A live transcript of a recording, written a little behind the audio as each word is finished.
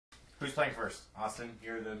Who's playing first? Austin,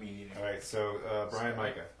 you're the mediator. All right, so Brian,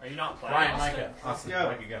 Micah. Are you not playing? Brian, Austin? Micah. Austin, Go.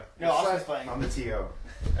 Micah, go. No, Austin's playing. I'm the TO. Are you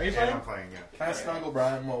And playing? I'm playing, yeah. Can I snuggle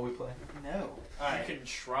Brian while we play? No. You can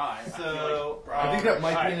try. So, I think that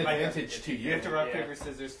might be an Micah, advantage to you. You have to rock, Yeah. paper,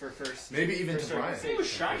 scissors for first. Maybe even first to Brian. strike. It was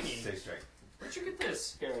shiny. Stay straight. Where'd you get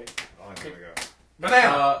this? Gary. Oh, I'm gonna go.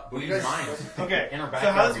 Banana! We'll You use guys- mine. Okay, In or so back how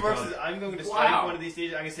out, this we works don't. is I'm going to strike Wow. one of these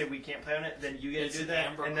stages. I'm going to say we can't play on it, then you get It's to do an that,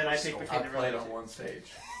 amber and then I take crystal. I McKinney played round on two. one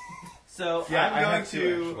stage. So Yeah, I'm I going have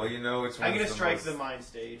two, to... well, you know which one. I'm going to strike the mine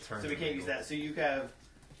stage, so we can't use that. that. So you have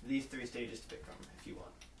these 3 stages to pick from if you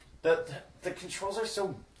want. The controls are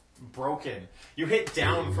so broken. You hit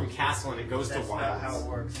down from castle and it goes That's to not how it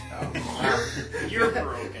wilds. works. You're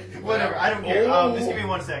broken. Whatever, I don't care. Oh. Just give me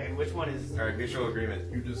 1 second. Which one is... All right, mutual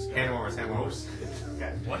agreement. You just Hand warmers, hand warmers.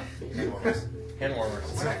 Okay. What? Hand warmers. Hand warmers.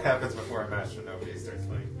 That's what happens before a match when nobody starts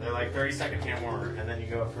playing. They're like 30-second hand warmer, and then you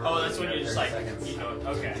go for. Oh, that's when you just like, 30 seconds. you know,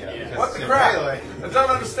 okay, yeah. because What the in crap? melee, I don't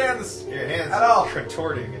understand this. your hands At all. are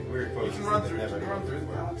contorting in weird You poses. can run that through. You never can run happen. through the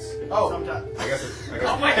clouds. Oh, Sometimes. I guess it's.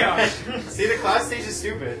 Oh my gosh. See, the cloud stage is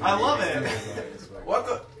stupid. I love it. what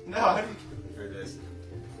the? No, how do For this.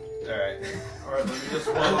 All right. All right, let me just.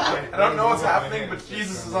 I don't know what's happening, but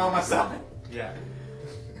Jesus is on my side. Yeah.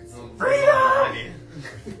 Freedom!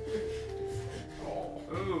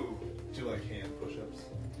 Ooh. Do you like hand push-ups?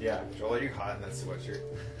 Yeah. Joel, are you hot in that sweatshirt?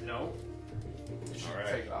 No, All right.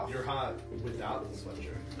 Take it off. You're hot without the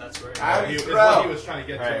sweatshirt. that's right. That's what he was trying to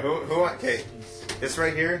get All right. to. Who wants? Okay. This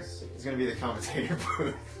right here is gonna be the commentator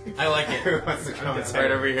booth. I like it. Who wants the Right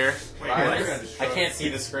commentator? over here. Wait, Brian, what? I can't see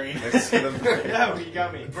the screen. Next to them. No, you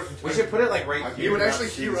got me. We should put it like right I'll here. You would not actually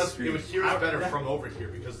see hear the us. screen. You would hear us better from over here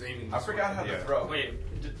because aiming. I forgot how Yeah. to throw. Wait,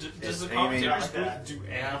 does the It's commentators aiming- booth do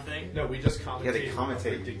anything? No, we just commentate. Yeah, they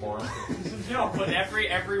commentate more. No, but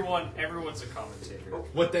everyone's a commentator.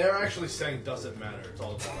 What they're actually saying doesn't matter. It's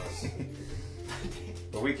all about us.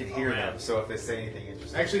 But we can hear man. them, so if they say anything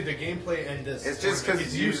interesting. Actually, the gameplay and this. It's just 'cause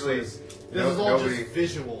it's usually useless. This is all nobody- just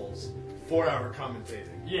visuals for our commentating.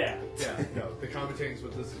 Yeah. Yeah, no, the commentating is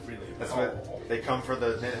what this is really about. That's what they come for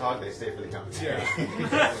the Nidhogg, they stay for the commentary.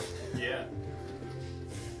 Yeah. Yeah.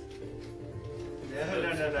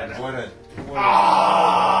 No.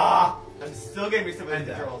 And I'm still getting mixed up with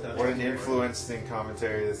the controls. what an influencing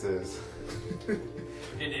commentary this is.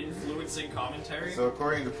 An influencing commentary. So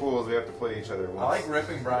according to pools, we have to play each other once. I like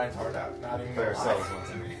ripping Brian's heart out. Not even play gonna lie. ourselves once.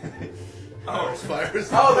 I mean. Fires.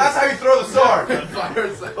 Oh, that's how you throw the sword! Fire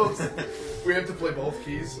ourselves. We have to play both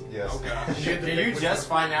keys. Yes. Oh gosh. Did you just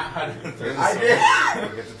find out how to? There's I a did. song.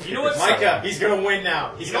 We'll get to You know what, pick a Micah, he's gonna win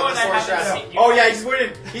now. He's You know got what the I sword haven't strap. seen- Oh yeah, he's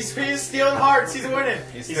winning. He's stealing hearts. He's winning.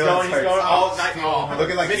 He's He's stealing going hearts. all night. song. Oh,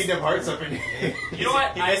 Looking like Kingdom Hearts up in here. You know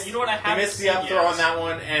what? He missed, You know what I he haven't missed the seen up throw yet? on that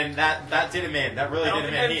one, and that did him in. That really I don't did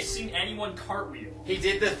think him in. I've seen anyone cartwheel. He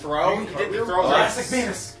did the throw. He did the throw. Classic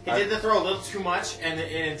Yes. He did the throw a little too much, and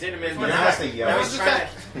it did him in. But You're now, missing, yeah.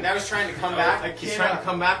 now he's trying to come back. He's trying to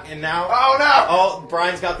come back, and now Oh no! oh,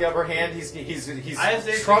 Brian's got the upper hand. He's I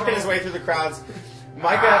say trucking his way through the crowds.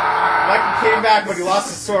 Micah came back, but he lost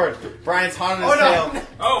his sword. Brian's hot on his tail.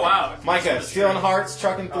 Oh wow. Micah stealing hearts,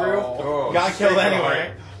 trucking through. Oh, Got killed straight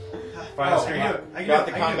anyway. Final I screen. can do it. I can Got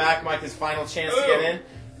do the it. I can do it. comeback. Micah's final chance to get in.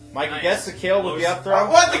 Micah Nice. gets the kill with the up throw.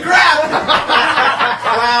 What the crap?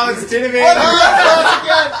 Clouds did him in.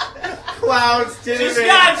 Clouds did him Just in.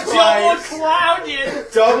 got double twice.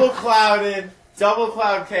 clouded Double clouded. Double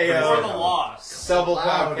cloud for the KO. loss. Double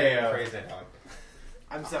cloud KO. Praise that dog.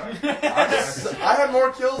 I'm sorry. I had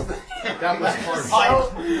more kills than That was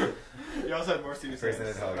hard. You also had more serious Praise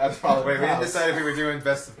hands. that dog. That's probably Wait, we didn't Clouds. decide if we were doing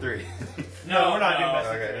best of 3. No, we're not doing best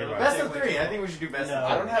of Okay, three. never mind. Best of 3. I think we should do best No. of I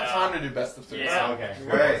 3. don't have time to do best of 3. Yeah. Okay.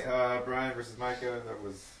 Alright, Brian versus Micah, that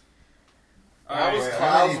was... That was Wait, I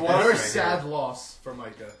Clouds need one. this Very right sad here. loss for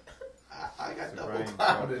Micah. I got So double Brian clouded.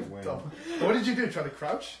 got the win. Double. What did you do? Try to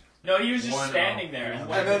crouch? No, he was just One, standing there. And,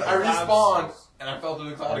 And then I respawned, and I fell through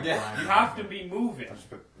the cloud again. You have to be moving.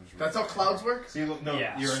 That's how clouds work? So you look, no,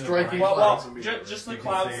 Yeah. you're in the Striking Brian clouds. side. Just the You can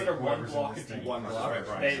clouds say that are one whoever's in block this deep. thing. One That's block. right,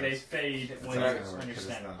 Brian They says. fade when not you're gonna work, 'cause it's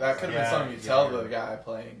standing. not- That could have Yeah. been something you tell the guy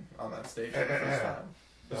playing on that stage for the first time.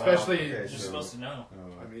 Especially, Okay, You're so, supposed to know.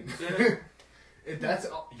 I mean, that's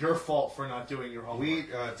your fault for not doing your homework. we,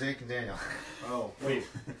 Jake and Daniel. Oh, Wait.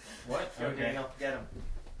 What? Go, Daniel. Get him.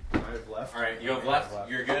 I have left. All right, you have left.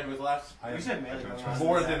 You're good with left. You said melee. going on.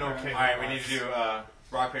 More than okay. All right, we need to do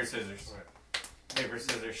rock paper scissors. Paper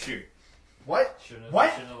scissors shoot. What? Shouldn't have-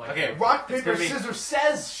 What? shouldn't have, like, Okay. Rock, It's paper, gonna be- scissors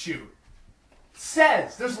says shoot.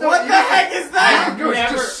 Says. There's no. What the heck is that? Goes,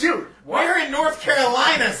 Never- just shoot. We're in North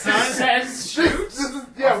Carolina, son. Says shoot.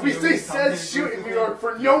 Yeah, we say says shoot in New York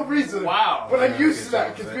for no reason. Wow. But I'm used to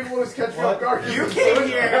that because people always catch me off guard. You Because came it's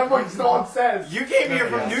here- and I'm like, no one says. You came here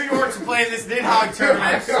from New York to play in this Nidhogg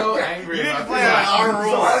Tournament. I'm so angry. You didn't about play this. on our So how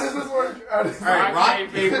rules. does this work? How does Alright, Rock, rock,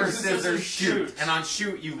 paper, paper, scissors, scissors, shoot. shoot. And on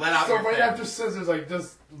shoot, you let out So your right thing. after scissors, like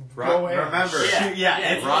just Rock, go in. remember, Yeah. Shoot, yeah,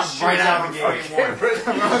 Yeah, it's rock, right shoot, out of the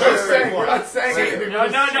game. We're not saying anything. No,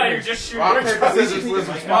 you're just shooting. Rock, paper, scissors,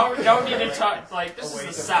 lizard. No, we don't need to talk. Like, this is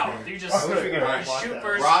the South. You just Alright. shoot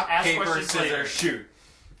first, Rock, ask paper, questions later. scissors, shoot.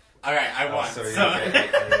 Alright, I won. So, So, any of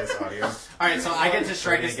this audio. alright, so I get to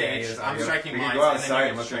strike a We're gonna get any of stage. this I'm audio. striking We can mines, go and outside then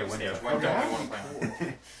you and get to look strike at stage. the What window. don't you want to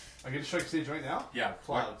play? I get to strike stage right now? Yeah.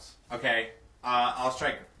 Clouds. Okay, I'll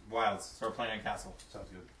strike wilds. So we're playing on castle. Sounds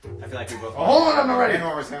good. I feel like we both. Oh, hold on, I'm not ready. Hand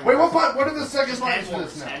warmers, hand Wait, warmers. what are the second lines Hand for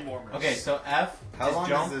this warmers, now? hand warmers. Okay, so F How is long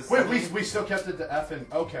jump. is this? Wait, we still kept it to F and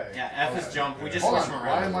okay. Yeah, F is Okay. jump. We just Hold switch on, them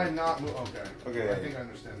why around. am I not okay. Okay. I think I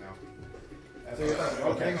understand now. I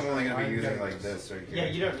think I'm only gonna be using like this. this right here.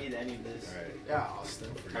 Yeah, you don't need any of this. Alright. Yeah, Austin.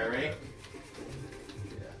 Alright, ready?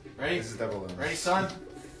 Ready? This is double limit. Ready, son?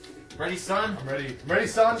 Ready, son? I'm ready. Ready,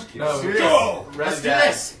 son? No, Let's do we this. go. Let's do Dad.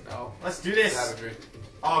 this. No. Let's do this. Savagery.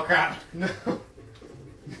 Oh crap! No.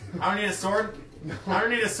 I don't need a sword. I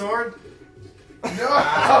don't need a sword.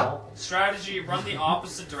 No. Strategy: run the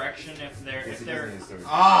opposite direction if they're Yes, if it they're. doesn't need a sword.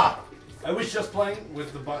 Ah! I was just playing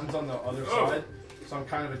with the buttons on the other Oh. side, so I'm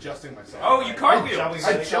kind of adjusting myself. Oh, you cartwheel.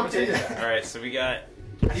 I jumped into that. Alright, so we got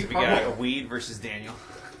How do you cartwheel? Weed versus Daniel.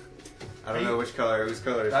 I don't know which color, whose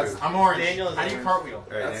color is That's- who. I'm orange. Daniel is How do you orange. cartwheel?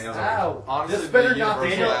 Alright, That's Daniel's ow. Honestly, This better the not be-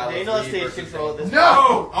 universal out of Daniel has weed stage versus control of this.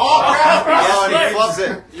 No! Oh crap! Oh, and he Yes, flubs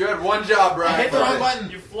it. You had one job, I Brian. hit the wrong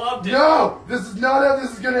button. You flubbed it. No! This is not how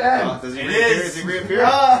this is gonna end. Oh, does he It reappear? is. Does he reappear?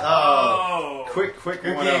 Oh. Quick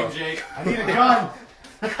Good 1-0. game, Jake. I need a gun.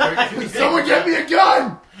 Someone get me a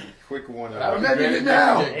gun! Quick 1-0. I'm ending it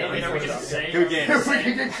now. Hey, we know we can say. Good game. If we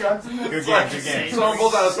can get guns in this. Good game. Good game. Someone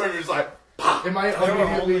pulls out a sword and you're just like, Am I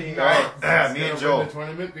immediately Alright, not me and gonna Joel. win the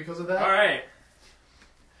tournament because of that? All right.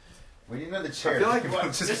 We need another chair. I feel like People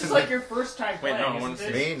This just- is like your first time Wait, playing, no, I wanna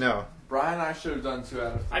isn't see. it? Me? No. Brian and I should have done 2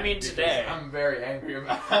 out of 3. I mean, because today. I'm very angry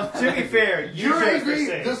about To be fair, you You're chose angry. the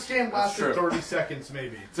stage. This game lasted true. 30 seconds,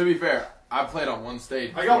 maybe. To be fair, I played on one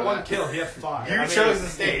stage. I got before one that. kill. He had 5. You I mean, chose the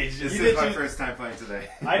stage. This You is did my choose- first time playing today.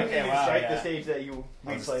 I didn't Okay, even wow, strike yeah. the stage that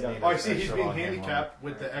we just played on. need Oh, I see. He's Extra being long hand handicapped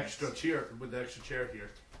with the extra chair. With the extra chair here.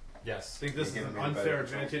 Yes. I think this is You're an gonna be unfair better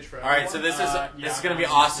control. advantage for All everyone. right, so this is Yeah, gonna be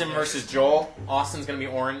I'm Austin on versus Joel. Austin's gonna be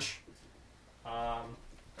orange.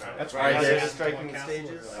 That's Right, right. there. Just striking the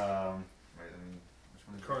stages. Wait, I mean, which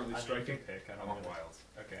one is Currently I striking. pick. I I don't want know. wilds.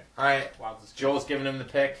 Okay. All right. Wilds is Joel's giving him the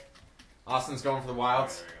pick. Austin's going for the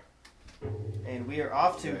wilds. And we are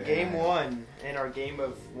off to Yeah. game 1 in our game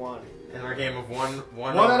of 1. In our game of one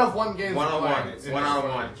One out of one game. 1-on-1. It's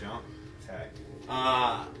 1-on-1. Jump. Tag.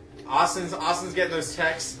 Austin's getting those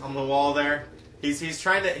texts on the wall there. He's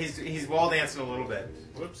trying to he's wall dancing a little bit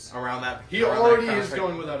Whoops. around that. He around already that is crouch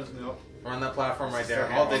going without his milk. right- around that platform right there.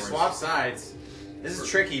 Still Oh, they hand swap sides. This is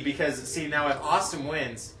tricky because see now if Austin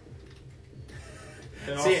wins,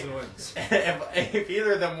 Then See- Austin wins. if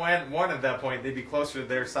either of them won at that point, they'd be closer to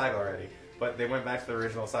their side already. But they went back to the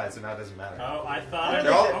original side, so now it doesn't matter. Oh, I thought.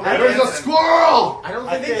 They're all- okay. There's a squirrel! I don't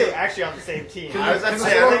I think think they. they're actually on the same team. I was about to I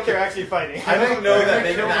say, I don't think think they're actually fighting. I don't know that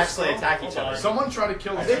they Kill can the actually skull? attack each Hold other. on. Someone try to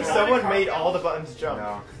kill I the think skull. someone made all the buttons jump.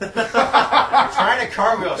 No. Trying to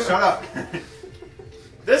cartwheel. Shut up.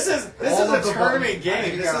 This is All a of the tournament buttons.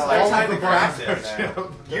 game. This is All like All time of to the craft buttons it. are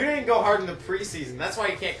jammed. You didn't go hard in the preseason. That's why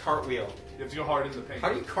you can't cartwheel. You have to go hard in the paint. How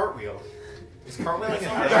do you cartwheel? Is cartweeling That's a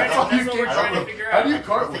what we're thing? trying to- you that's what we're can't- trying to figure How out. do you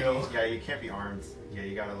cartwheel? Yeah, you can't be armed. Yeah,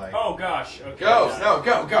 you gotta like. Oh gosh. Okay. Go, got it. no,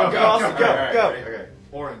 go, go, go. Austin, go, Alright, go. Okay.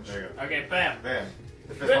 Orange. There you go. Okay. Bam. Bam.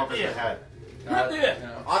 The fist bump is the head. Yeah.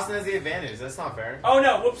 Austin has the advantage. That's not fair. Oh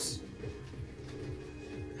no. Whoops.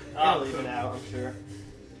 I'll Oh, leave it out, I'm sure.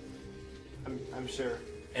 I'm sure.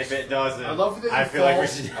 If it doesn't, I love that you I feel like we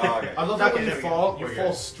fall- should. Oh, okay. I love that when you There we fall, go. you We're fall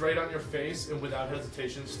good. straight on your face and without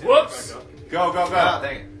hesitation stand Whoops. back up. Go, go, go. Oh,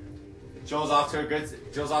 dang it. Joel's off to a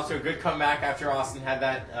good comeback after Austin had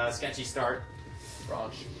that sketchy start.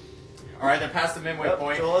 Branch. All right, they're past the midway Yep,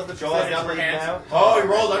 point. Joel has the upper percentage lead hand. now. Oh, he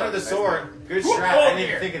rolled under the sword. Good Whoop, strat. oh, I didn't here.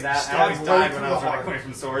 even think of that. I Stabbed always right died through when I the was heart. walking away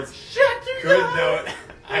from swords. Shut Good note.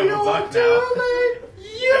 I will duck now.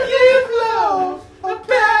 You give love a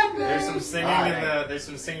bad name. There's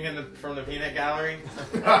some singing in the from the peanut gallery.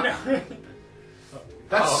 That's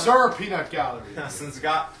Oh. Sir Peanut Gallery. Austin's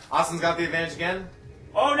got the advantage again.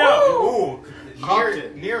 Oh no. Ooh, Cocked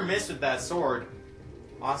it. near miss with that sword.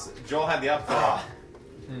 Joel had the up throw.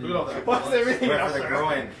 Look at all that. What's everything Wait else for the there?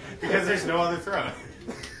 groin. Because there's no other throw.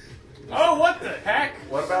 Oh, what the heck?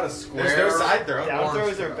 What about a square? There's no side throw. Down Orange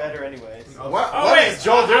throws are throw. better anyways. What Oh, wait. is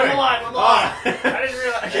Joel doing? I'm alive. Ah. I didn't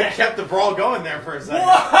realize. He kept the brawl going there for a second.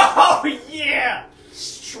 Whoa, yeah.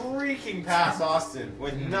 Streaking past Austin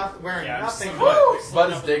with wearing Yeah, I'm nothing so-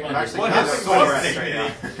 But his dignity. Actually, What kind is of so sore dignity?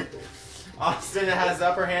 right now. Austin has the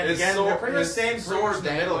upper hand His again. sword- They're pretty much his staying pretty much sword in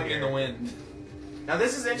the middle dangling in the here. wind. Now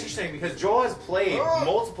this is interesting because Joel has played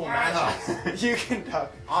multiple matches. You can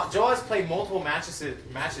duck. Joel has played multiple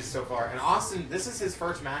matches so far, and Austin, this is his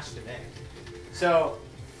first match today. So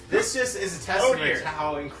this just is a testament dear. to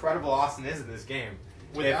how incredible Austin is in this game.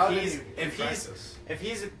 Without if practice.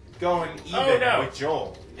 he's going even Oh, no. with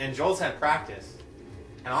Joel, and Joel's had practice,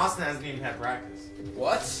 and Austin hasn't even had practice.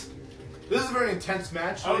 What? This is a very intense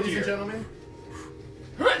match, Oh, ladies dear. and gentlemen.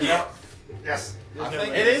 Yep. Yes. I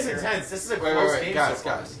think It is intense. This is a Wait, close wait, game guys, so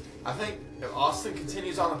far. guys. I think if Austin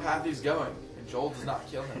continues on the path he's going, and Joel does not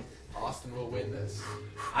kill him, Austin will win this.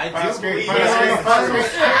 I Final do screen, believe final he screen, is. final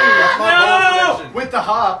screen. That's my bold prediction. With the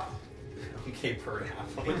hop. Okay, Bird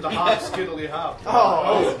apple. With the hop, skiddly hop.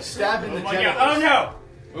 Oh. Stabbed in Oh the my god. genitals. Oh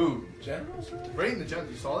no. Ooh, generals? Right in the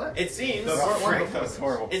genitals. You saw that? It seems. The part one Frank, that was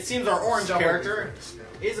horrible. It seems our orange Double character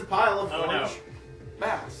is a pile of Oh, no. orange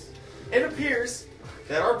mass. It appears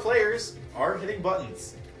that our players are hitting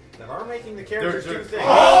buttons that are making the characters They're- do things.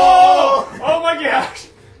 Oh! Oh my gosh.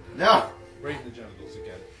 No. Right in the genitals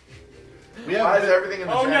again. Why is everything in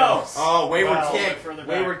the Oh no. generals? Oh, wayward Wow, kick! further back.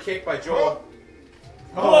 Wayward kick by Joel.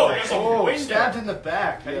 Oh, there's a Oh, window. stabbed in the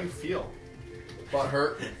back. How do you feel? Butt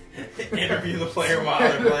hurt. Interview the player while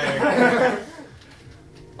they're playing.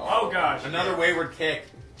 Oh gosh. Another wayward kick.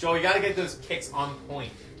 Joel, you gotta get those kicks on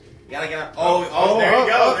point. You gotta get. There you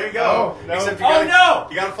go. There you go. no. Except you Oh gotta, no.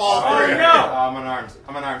 You gotta fall Oh through. no. I'm unarmed.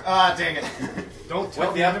 I'm unarmed. Ah, dang it. Don't tell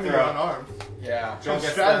With the the up enemy throw. you're unarmed. Yeah. Joel Some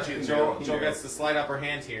gets strategy the, is Joel, good. Joel gets the slight upper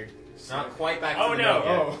hand here. Not quite back Oh, to the no.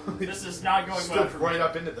 middle yet. Oh. This is not going well Stood for right me.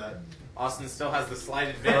 up into that. Austin still has the slight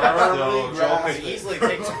advantage, Firmly so Joel grasp could it. easily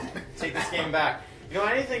take this game back. You know,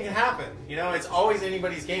 anything can happen. You know, it's always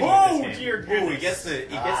anybody's game. Oh, with this game. dear Ooh, goodness. he gets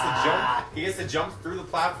the jump. He gets to jump through the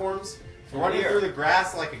platforms, running dear. through the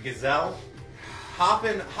grass like a gazelle,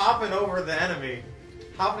 hopping over the enemy,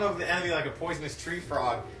 like a poisonous tree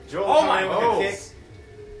frog. Joel Oh coming in my with a goodness.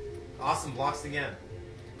 kick. Austin blocks again.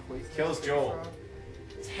 Kills Joel.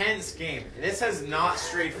 Tense game. This has not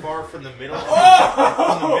strayed far from the middle.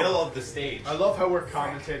 From the middle of the stage. I love how we're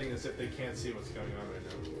commentating as if they can't see what's going on right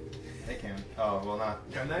now. They can. Oh, well, not.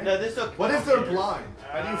 Can they? No, this look. What if they're blind?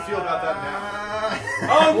 How do you feel about that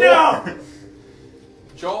Oh no.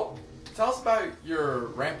 Joel, tell us about your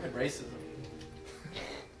rampant racism.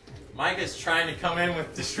 Mike is trying to come in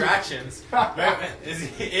with distractions.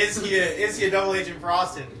 is he a double agent for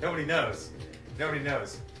Austin? Nobody knows. Nobody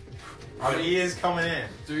knows. But he is coming in.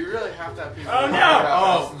 Do you really have to have people Oh, talk no! about Oh,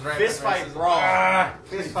 Austin's rampant fist fight racism? brawl.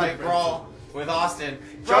 Fist fight brawl with Austin.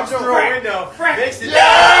 Jumps Joel, through a Frank, window. Frank. Makes it.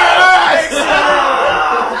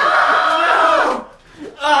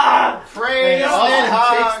 Praise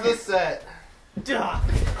Nidhogg. takes the set. Duh.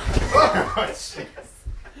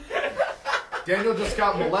 Daniel just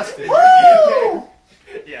got molested.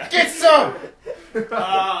 Yeah. Get some!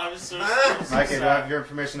 I'm so Mike, do I have your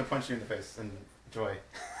permission to punch you in the face? And Joy.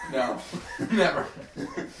 No, never.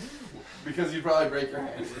 Because you'd probably break your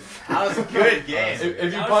hand. That was a good game. If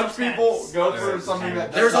you That punch was people, intense. go That for was something that.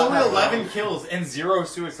 intense. There's does only not have 11 violence. kills and 0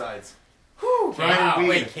 suicides. Wow.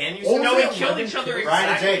 Wait, can you? Oh, No, we Only killed 11 each other kills. Ryan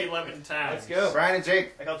and exactly Jake. 11 times. Let's go. Brian and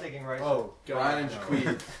Jake. I got taking right. Oh, God. Ryan and no.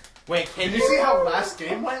 Jaquid. Wait, can Did you see how last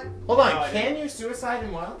game went? Hold on, No, I can you suicide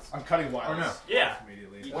in Wilds? I'm cutting wilds. Or no? Yeah.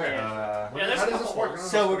 Immediately. Where? Yeah, there's How a does this couple work?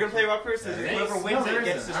 holes. So we're gonna play rock paper scissors. There Whoever is- wins no, there it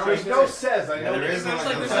gets isn't. to I straight. was No says. I know there this. is Looks one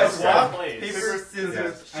like that this goes is like rock that. plays. Paper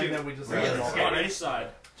scissors. And then we just Really? let it On go. any side.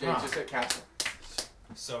 Jake, just hit cancel.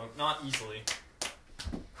 So, not easily.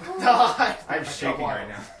 I'm shaking right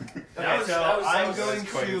now. That was- so that was- I'm that was going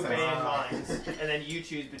quite to intense. ban mines, and then you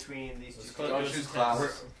choose between these two. Don't choose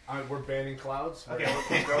clouds. We're banning clouds. Okay,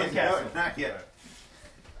 we'll go with No, castle. not yet.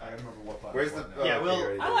 I don't remember what button. Where's the? now. oh, Yeah, okay, well, you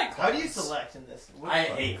already I did. like How do you clouds. select in this? What I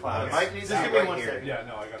button? hate clouds. Mike needs to Just be give me right 1 here. second. Yeah,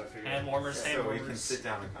 no, I gotta figure Hand it out. warmers, hand So we can warmers. sit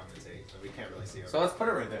down and commentate, but we can't really see. So let's put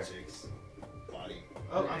it right there. Jake's body.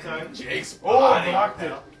 Oh, I'm sorry. Jake's Oh, body. blocked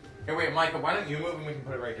it. Hey, wait, Micah, why don't you move and we can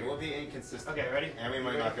put it right It here? will be inconsistent. Okay, ready? And we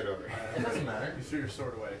might knock it over. It doesn't matter. You threw your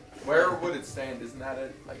sword away. Where would it stand? Isn't that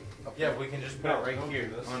it? Like. Up Yeah, there? we can just put it right don't here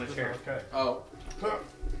do this. on a This is chair. not okay. Oh.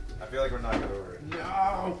 I feel like we're knocking over it.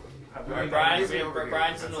 No. Brian's, Maybe over here.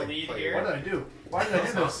 Brian's in That's the like lead play. here. What did I do? Why did I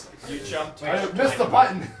do this? You jumped. I missed the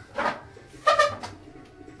button.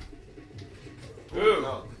 Ooh.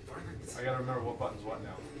 No. I gotta remember what button's what now.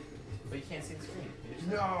 But you can't see the screen.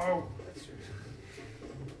 No!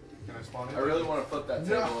 Can I spawn in? I really want to flip that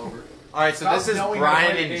table over. Alright, so Stop this is knowing how to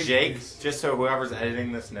Brian play and games, Jake, please. just so whoever's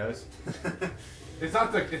editing this knows. It's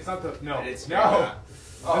not the, no. It's no! not.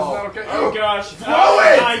 This is not okay. Oh gosh. Throw Oh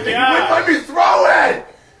it! my You god. wouldn't let me throw it!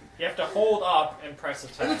 You have to hold up and press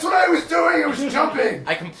And attack. that's what I was doing, I was jumping!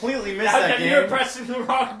 I completely missed Now that that you're game. pressing the wrong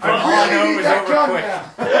I All button. I know really need is that over gun quick.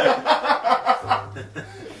 now!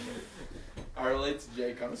 I relate to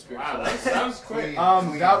Jake on a spiritual Wow, level. that was quick.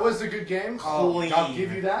 That was a good game. Clean. I'll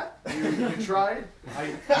give you that. You tried.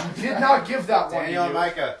 You did not give that one to Daniel and you.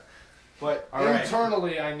 Micah. But All right.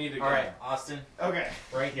 internally, I need a gun. Alright, Austin. Okay.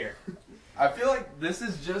 Right here. I feel like this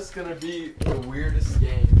is just gonna be the weirdest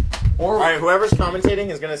game. Alright, whoever's commentating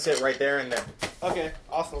is gonna sit right there and there. Okay,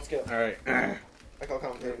 Austin, let's go. Alright. I call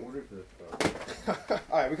commentating.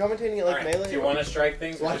 Alright, we're commentating it like melee? Do you want to strike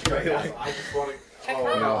things? Like melee. I just want to. Oh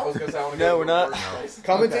no! I was gonna say I want to No, go we're to the not. worst place.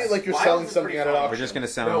 Commentate like you're Why selling was it something pretty at an fun? We're auction. just gonna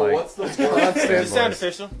sound No, like. what's the Does it sound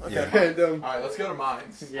official? Okay. Yeah. Random. Alright, let's go to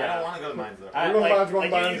mines. I don't want to go to mines though. We're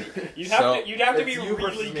going mines. You'd So- have to be It's you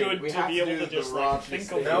versus really me. good We to have be to able do to just the like raunchy think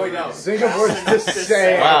state. of No, we don't. Singapore's just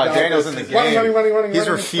saying. Wow, No, Daniel's this in the is- game. Running. He's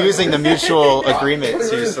refusing the mutual agreement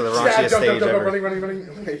to use the raunchiest stage ever.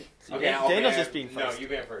 Running. Okay, Daniel's just being No, first. you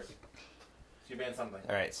ban first. You ban something.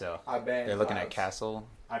 Alright, so I banned. they're looking at Clouds. Castle,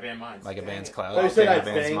 I ban mines. like a band's Oh, Cloud, you said Daniel I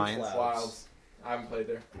bans banged Mines. Clouds. Wilds. I haven't played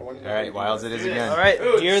there. Alright, Wilds it is again. Alright,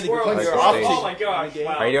 Ooh, here are the squirrel, Like squirrel. stage. Oh my gosh!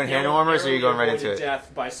 Wow. Are you doing hand warmers or are you going right into Narrowly it?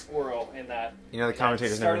 Death by squirrel in that. You know the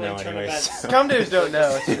commentators never know Startling anyways. tournament. so- Commentators don't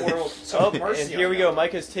know. Squirrel. So Oh, mercy and here on we them. go.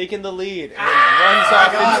 Micah's taking the lead and Oh runs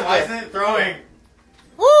off God, into why the... isn't it throwing?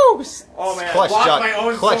 Woo! Oh man. Clutch Block duck. my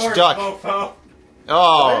own Clutch sword, duck. mofo.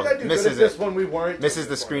 Oh, Why did I do good misses at this it. one? We weren't. Misses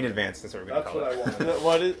the screen advance. That's what we're gonna That's call what I it. wanted.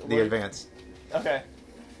 What is... The advance. Okay.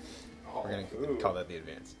 We're gonna call that the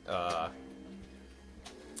advance. How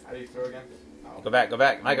do you throw again? Go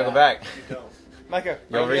back. Michael, go back. You don't. Micah.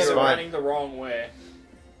 You'll You're respawn. running the wrong way.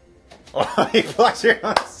 Oh, he flashed your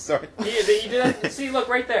sword. You did that. See, look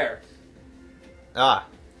right there. Ah,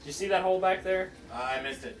 You see that hole back there? I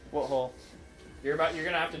missed it. What hole? You're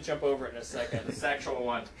gonna have to jump over it in a The second. sexual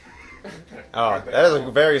one. oh, that is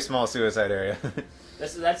a very small suicide area.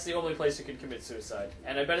 That's the only place you can commit suicide,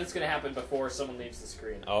 and I bet it's gonna happen before someone leaves the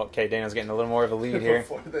screen. Okay, Daniel's getting a little more of a lead here.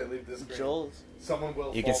 Before they leave this screen, Joel. someone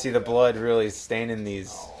will. You can fall see for the that. blood really staining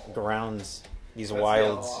these grounds, these That's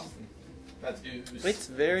wilds. yellow, Austin. That's ooze. It's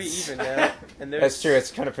very even now. And there's That's true. It's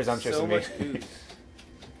kind of presumptuous so of me. much ooze.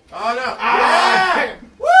 Oh no! Ah!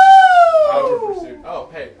 Outward pursuit. Oh,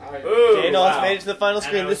 hey. Ooh, Daniel has wow. made it to the final And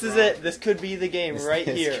screen. I This was is wrong. it. This could be the game right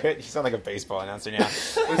This here. could- you sound like a baseball announcer now.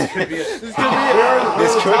 This could be it. This could be it.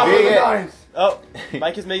 This could Top be of the it. ninth. Oh,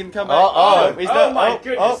 Mike is making a comeback. Oh, he's Oh not. my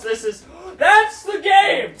goodness! This is that's the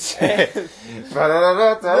game.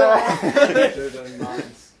 Should've done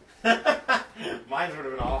mines. Mines would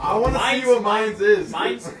have been I awful. want to see Mines- what mines is.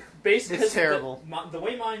 Mine's based It's terrible. The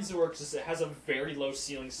way Mines works is it has a very low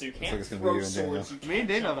ceiling, so you can't like it's gonna be throw you and Daniel. swords. You Me and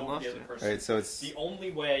can't Daniel jump haven't over lost the other it. person. Alright, so it's The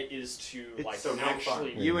only way is to like so no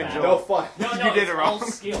actually. You and battle. No fun. No, You did it's it all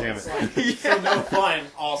wrong. skill. Damn It's it. like, So no fun,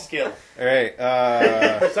 all skill. alright.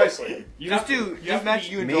 Precisely. you Just have to, do. you Just have match to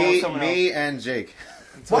be, you and Joel with me, someone me, and Jake.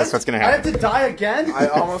 What? That's what's gonna I have happen. to die again. I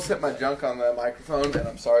almost hit my junk on the microphone, and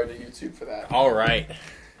I'm sorry to YouTube for that. All right.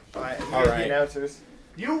 Alright, All right. the announcers.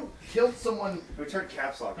 You killed someone. Who turned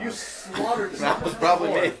caps lock You slaughtered That someone was probably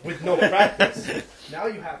before me. with no practice. Now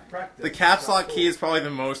you have practice. The caps lock key is probably the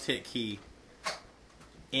most hit key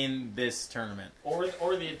in this tournament. or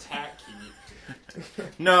the attack key.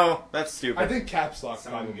 No, that's stupid. I think caps lock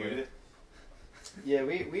probably. Yeah,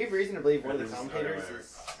 we have reason to believe one of the commentators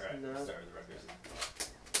is. No.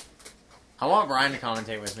 I want Brian to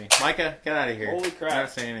commentate with me. Micah, get out of here. Holy I'm crap! not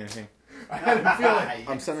saying anything. I had a feeling.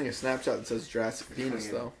 I'm sending a Snapchat that says Jurassic Penis,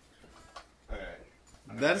 though.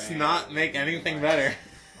 Does not make anything better.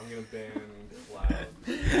 I'm gonna ban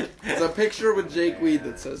Cloud. It's a picture with Jake Weed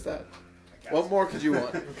that says that. What more could you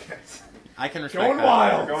want? I can respect Going that.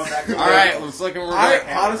 wild. Alright, let's look at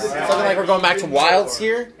Honestly, it's looking like we're going back to wilds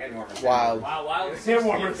here. Wild. Wow, this Hand is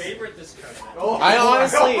my warmers. favorite this tournament. Oh, I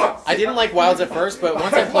honestly, I didn't like wilds at first, but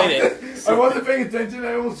once I played it, I wasn't paying attention.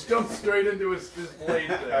 I almost jumped straight into his blade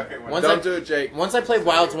thing. once Don't I do it, Jake. once I played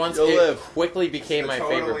wilds once, You'll it live. quickly became my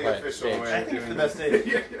favorite play. Stage. I think it's the best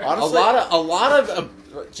stage. Honestly, A lot of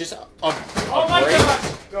just Oh my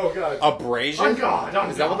god! Oh god. abrasion. On God. On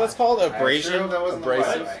Is that what God. that's called? Abrasion. That wasn't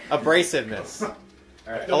Abrasive. Abrasiveness.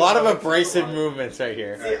 Alright. A lot of abrasive movements right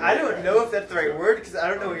here. See, I don't know if that's the right word because I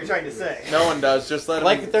don't know what you're trying to say. No one does. Just let them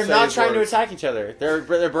Like they're say not his trying to words. attack each other. They're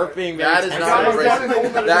both being very. That is not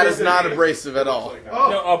abrasive. That is not abrasive at all. No,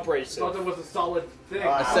 I abrasive. thought there was a solid thing.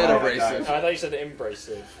 I said abrasive. Oh, I thought you said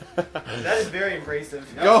abrasive. That is very abrasive.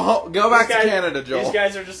 Go back to These guys- Canada, Joel. These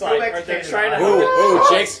guys are just Go like, back to they're Canada. trying to.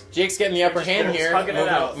 Ooh, Jake's getting the upper hand here. hugging it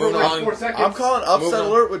out. Moving For like along. 4 seconds. I'm calling upset Moving on.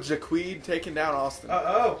 alert with Jaqueed taking down Austin.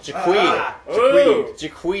 Jaqueed. Ooh.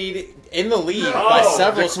 Jaqueed in the lead Oh, by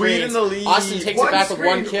several Jaqueed screens. in the lead. Austin takes One it back with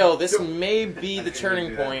one screen. kill. This may be the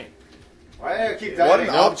turning point. Why do I keep What dying? an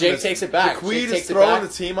Nope, optimist. Jake takes it back. Jaqueed Jake is takes it throwing back.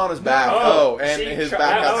 the team on his back. Oh, and see, his I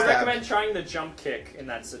back got would stabbed. recommend trying the jump kick in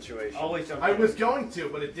that situation. Always jump. I was going to,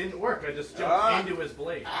 but it didn't work. I just jumped into his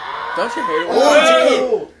blade. Don't you hate it?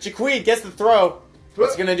 Oh, Jaqueed gets the throw.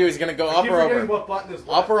 What's he gonna do? He's gonna go I up keep or forgetting over. what button is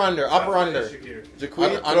Up or under? Up or That's under? the issue here.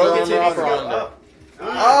 Jaqueed Under throws armor, it up or in. under?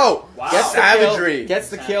 Oh! Wow. Gets the Savagery. kill. Gets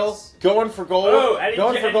the kill. Going for gold. Oh, and he,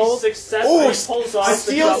 Going for and he gold. successfully Ooh, pulls off the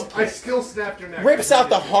steals- jump I kick. still snapped your neck. Rips out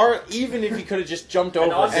the heart, even if he could have just jumped And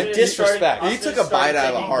over. Austin And started- disrespect. He took a bite out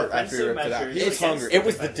of the taking heart after he defensive ripped it out. measures He was against hungry. It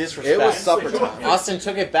was the disrespect. It was supper time. Austin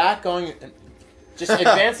took it back, going, just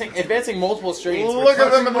advancing multiple streets. Look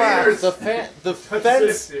at them in last. The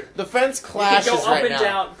fence You can clashes go up right and now.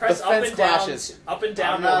 down, press the up fence and down, clashes. up and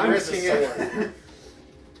down. I'm not while there's risking a it. sword.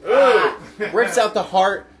 Ooh. Rips out the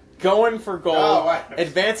heart, going for gold. Oh, wow.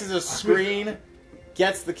 Advances a screen,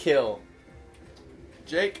 gets the kill.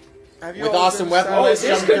 Jake, have you With always Austin been weaponless, sad?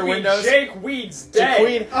 This jumping could through be windows. Jake Weed's day.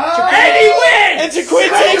 Jaqueed, And he wins! and Jaqueed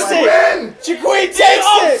takes it. Jaqueed takes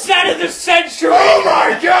it. Upset of the century! Oh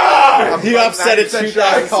my god! He upset it 90%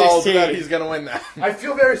 I called 2016. that he's gonna win that. I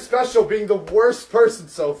feel very special being the worst person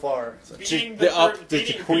so far. Beating the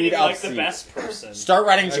Jaqueed beating like the upseat. best person. Start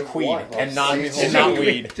writing I Jaqueed won. and not Jaqueed.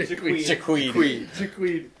 weed. Jaqueed. Jaqueed.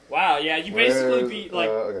 Jaqueed. Wow, yeah, you basically beat like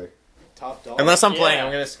okay. Top dog. Unless I'm playing,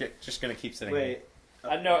 Yeah. I'm just gonna keep sitting. Wait.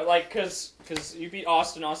 I know, like, cause you beat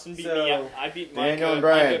Austin beat So, me, I beat Micah, Daniel and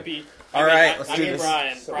Brian. Micah beat. All right, let's I do beat this.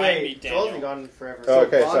 Brian. So, Brian beat Joel's been Daniel. gone forever. Oh,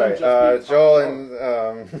 okay, Bottom sorry. just beat Joel top and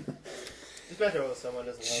Especially when someone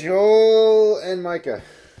doesn't know. Joel and Micah,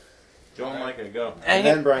 Joel and Micah, go. and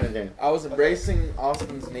then Brian and Daniel. I was embracing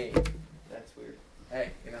Austin's knee. That's weird. Hey,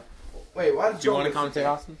 you know. Wait, why did Do you want to commentate,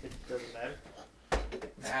 Austin? It doesn't matter.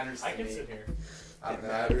 Matters. I to can me. sit here. It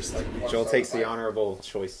matters. Like Joel takes the honorable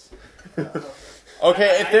choice.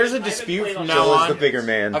 Okay, if there's I a haven't dispute played from on now Joel is the on, bigger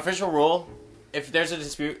man. official rule: if there's a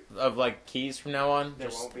dispute of like keys from now on, There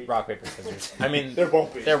just won't be. rock paper scissors. I mean, There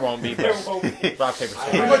won't be. there won't be, There but won't be. rock paper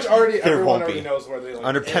Pretty scissors. much already, There everyone won't already be. knows where they like.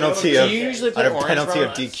 Under Do penalty you of usually play under orange? penalty Ron?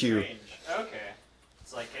 of DQ. Strange. Okay.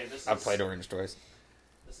 It's like, hey, this is. I've played orange twice.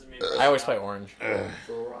 This is me. I always play orange. Okay.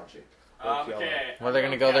 Where they're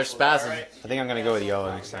gonna go, they're Castles, spazzing. alright? I think I'm gonna go with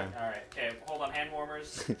yellow next time. Alright, okay, hold on, hand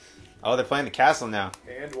warmers. Oh, they're playing the castle now.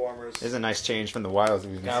 Hand warmers. This is a nice change from the wilds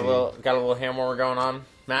we've been Got a seeing. little hand warmer going on.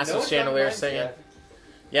 Massive No, it's chandelier not singing. mine,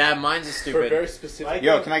 Yeah, mine's is For stupid. very specific.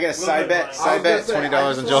 Yo, can I get a side bet? Side bet,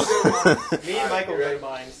 $20 on Joel. Me and Michael go to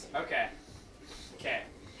mines. Okay. Okay,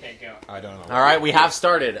 go. I don't know. All right, we have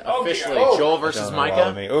started officially. Oh. Joel versus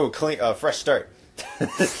Micah. Oh, clean, fresh start.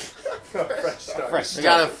 Fresh start. Fresh We start.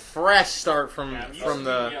 got a fresh start from Yeah, I'm used from to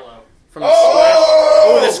the yellow. from the squish.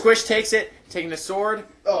 Oh, the squish takes it, taking the sword,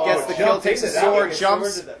 Oh, gets the jump, kill, takes the takes it out. sword, Sword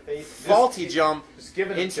jumps, to the face. faulty jump Just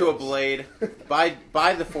giving him into a kills. blade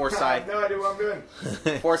by the Forsyth. No idea what I'm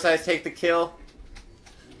doing. Forsyth take the kill.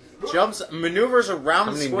 Jumps, maneuvers around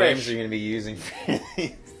How the many squish. names are you gonna be using for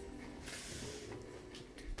these?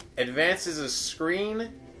 Advances a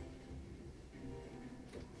screen.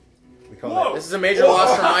 We call Whoa. that. This is a major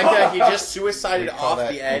loss for Micah. He just suicided we call off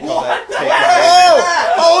that- the edge. we call that taking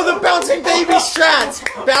Oh, the bouncing baby strats!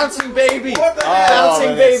 Bouncing baby! Bouncing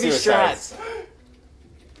man, baby that's suicide. strats!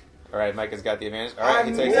 All right, Micah's got the advantage. All I right,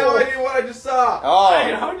 have he takes no it. idea what I just saw.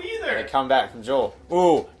 I Oh, don't either. and come back from Joel.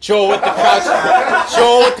 Ooh, Joel with the crouch.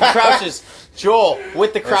 Joel with the crouches. Joel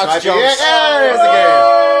with the crouch This might be jumps. it. Yeah, there's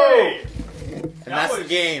the game. Hey! And that's the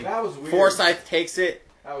game. That was weird. Forsyth takes it.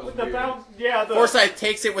 That was With the weird. bounce, yeah, the. Forsyth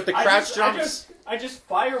takes it with the crouch jumps. I just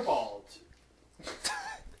fireballed.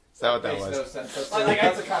 Is that what that Makes was? no sense. That's, Like,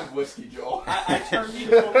 that's a kind of whiskey, Joel. I turned you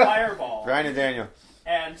into a fireball Brian and Daniel.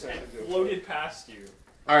 and floated past you.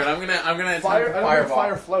 All right, I'm gonna attempt Fire, a I don't know fireball.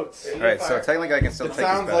 fire floats. All right, so technically I can still It take this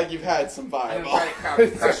sounds back. like you've had some fireball.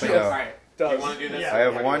 Actually, no. Alright, Does. you wanna do this? Yeah. I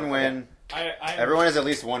have one win. I Everyone has at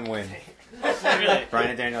least one win. really. Brian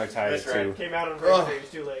and Daniel are tied That's at right. 2. Came out on first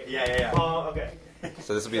stage too late. Yeah. Okay.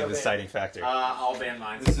 So this will be the deciding factor. I'll ban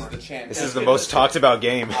mine. This is the champion. This is the most talked about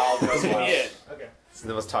game. I'll This go will be it. Okay. is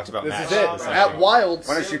the most talked about This match. is it. At Wilds.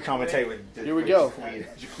 Why don't you commentate with? Here we go.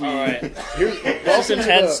 All right. This It's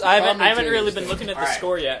intense. I haven't really been looking at the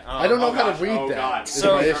score yet. I don't know how to read that. God. Is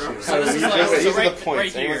So- my issue. so this is like These are the right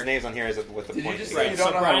points. here. Anyone's names on here is with the Did you points. just Right. You So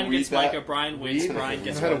don't know how to Brian read gets that? Micah. Brian wins. Weed? Brian I don't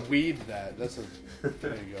gets know how to one. weed that. That's a.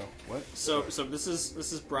 There you go. What? So this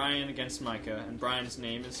is Brian against Micah, and Brian's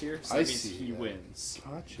name is here, so I that means see he that. wins.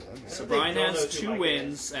 Gotcha. So I Brian think has Jono 2 Micah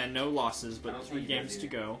wins and no losses, but 3 games to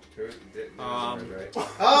go.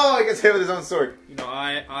 Oh, he gets hit with his own sword. You know,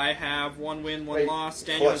 I have 1 win, 1 Wait, loss.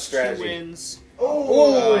 Daniel clutch has 2 strategy. wins.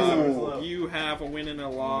 Oh! You have a win and a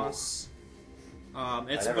loss.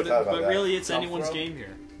 It's never but, thought about but that. really it's anyone's game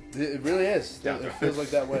here. It really is. It feels like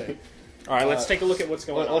that way. All right, let's take a look at what's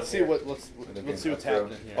going on. Let's see here. let's see what's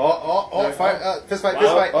happening here. Oh! Fist fight!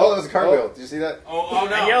 Oh, that was a cartwheel. Did you see that? Oh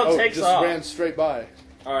no! And Yellow Oh, takes just off. ran straight by.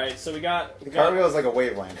 All right, so we got The cartwheel is like a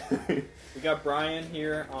wave land. we got Brian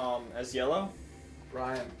here as Yellow,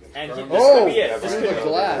 Brian. and this Oh, could be it. This through could the be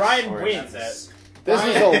glass. Brian Orange. wins. This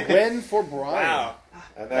is a win for Brian. Wow,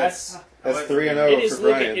 And that's that's 3-0 it is for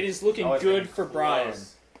looking Brian. it is looking good for Brian.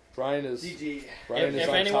 Brian is GG. Brian If is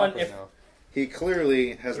on anyone- top right if- now. He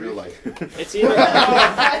clearly has no life. It's either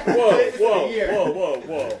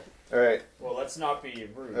whoa. All right. Well, let's not be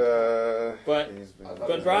rude. But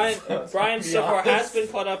But Brian so far has been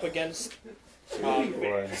put up against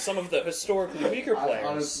Boy. some of the historically weaker players.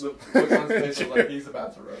 Honestly, look on his face is like he's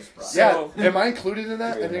about to roast Brian. So- Yeah, am I included in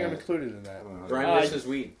that? I think I'm included in that. Brian versus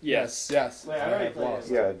weed. Yes. Wait, I already have played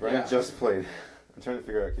lost. it. Yeah, Brian Yeah. just played. I'm trying to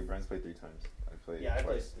figure out. Okay, Brian's played 3 times. I played. Yeah, I played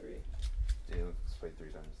twice. 3. Daniel's played 3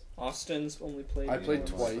 times. Austin's only played. I played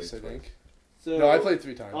Yeah, twice, I twice. think. So, No, I played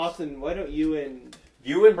 3 times. Austin, why don't you and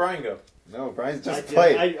You and Brian go. No, Brian's I just did-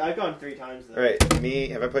 played. I've gone 3 times though. All right, me.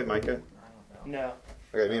 Have I played Micah? No.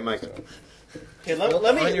 Okay, me and Micah. Okay,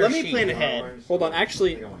 let me plan ahead. Hold on,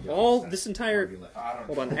 actually, all this entire. I don't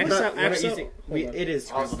Hold on, We're X not, out, we're not X out. using. It is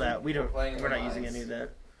scribbled out. We're not using any of that.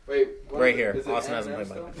 Wait, what Right is it? here. Is it Austin hasn't NMS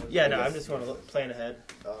played mine. still? Yeah, no, I'm just going to plan ahead.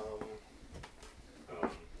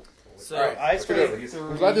 So Alright, I let's go. played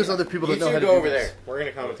I'm glad there's other people that know how to go do over this. there. We're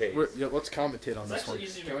gonna commentate. Yeah, let's commentate on It's this one. actually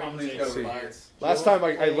easy to Can we please commentate. go to See. Lions? Last time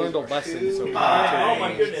I learned a lesson, so Oh commentate.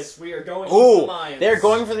 my goodness, we are going into the Ooh, mines. they're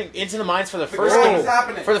going for into the mines for the first What's game.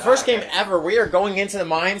 happening? For the first game Okay. ever, we are going into the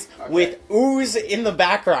mines with ooze in the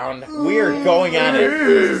background. We are going at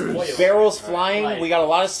it. Barrels flying. We got a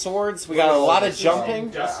lot of swords. We got a lot of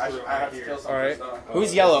jumping. Yeah, I have to kill some Alright. stuff.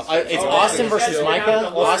 Who's yellow? It's Austin versus Micah.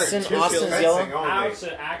 Austin's yellow. How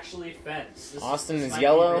to actually fence. This Austin this is might be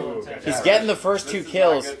yellow. real intense. He's getting the first This 2 is not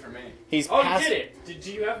kills. good for me. He's Oh, you past. did it!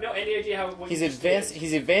 Do you have any idea how? What He's you just advanced. did?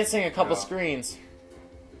 He's advancing a couple No. screens.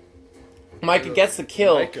 Micah gets the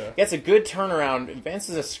kill. Micah. Gets a good turnaround.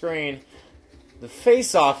 Advances a screen. The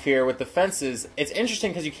face-off here with the fences. It's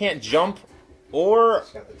interesting because you can't jump or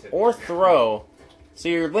throw, so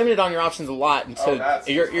you're limited on your options a lot. And so that's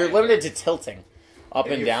you're limited to tilting up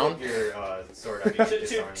and down.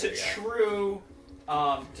 To true.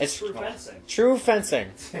 It's- True fencing. True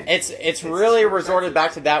fencing. It's really resorted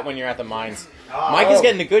back to that when you're at the mines. Micah's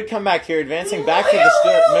getting a good comeback here, advancing back to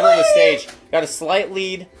the middle of the stage. Got a slight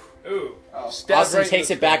lead. Ooh. Stab Austin right in takes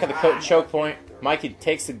the it back at the choke point. Micah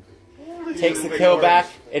takes the kill back,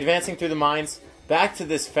 advancing through the mines, back to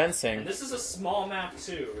this And fencing. this is a small map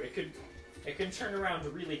too. It can turn around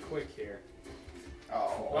really quick here.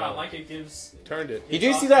 Oh, Wow, Micah gives. Turned it. You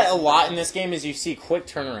do see that a lot in this game, is you see quick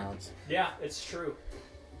turnarounds. Yeah, it's true.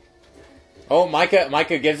 Oh,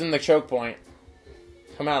 Micah gives him the choke point.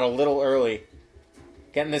 Come out a little early.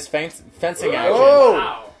 Getting this fencing action. Oh!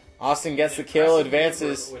 Wow. Austin gets the kill, Impressive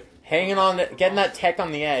advances. maneuver with- Hanging on, getting that tech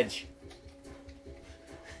on the edge.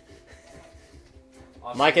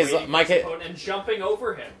 Austin Micah's- waiting for his Micah- opponent and jumping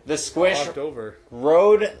over him. The squish Knocked over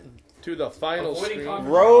road to the final Avoiding screen.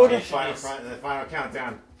 confrontation. Road- The final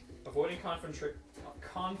countdown. Avoiding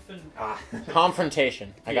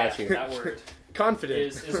confrontation. I got you. That word Confident.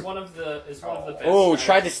 is one of the best. Oh, strategies.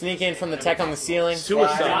 tried to sneak in from the tech on the ceiling.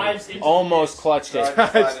 Suicide. Dives into Almost the clutched it.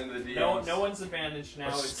 pit. No one's advantage now.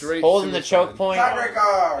 It's Straight Holding the suicide. choke point.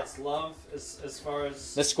 Tiebreaker! It's love as far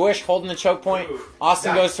as The squish holding the choke point. Ooh.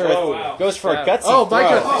 Austin goes for Oh, wow. a gutsy Oh, throw.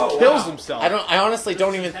 Micah Oh, kills wow. himself. I honestly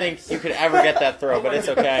don't even think you could ever get that throw, but it's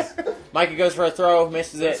okay. Micah goes for a throw,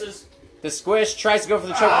 misses this it. is The squish tries to go for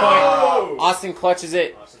the choke Oh! point. Austin clutches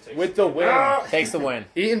it, Austin takes With the win. takes the win.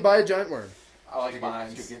 Eaten by a giant worm. I like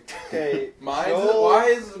mines. Okay, Mines? Joel- Why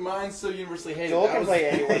is mine so universally hated? Joel That can was- play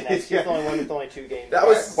anyone next. He's the only one with only 2 games. That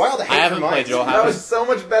was Wild I haven't played Joel. That was so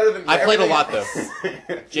much better than I played a everything lot else.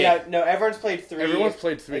 though. Jake. Yeah, no, everyone's played 3. Everyone's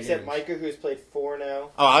played 3 except games. Micah, who's played 4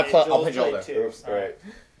 now. Oh, and I'll play Joel's Joel played there. 2. Oops, alright.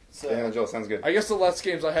 So, Daniel and Joel, sounds good. I guess the less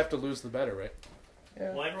games I have to lose, the better, right?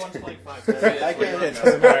 Well, everyone's playing 5. I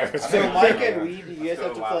can. So Mike and Weed, you guys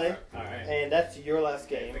have to play, Alright. and that's your last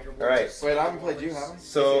game. Alright. Wait, I haven't played you, have I?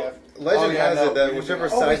 So, legend has it that whichever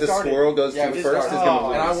Oh, we side the started. squirrel goes Yeah, to we first is started.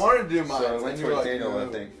 going to And I lose. wanted to do mine. So, it went and you were towards like, Daniel, no.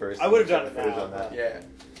 I think, first. I would've done Whichever it now, footage on that. Yeah.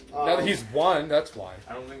 Now that he's won, that's why.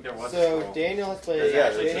 I don't think there was So a Daniel has played. Yeah,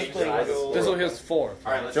 Daniel's change played sides. Joel. This will be his 4th.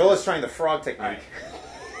 Alright, let's Joel is trying the frog technique.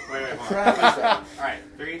 Alright. Wait, hold on. Crap is that? Alright,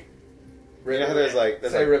 3. You know how there's like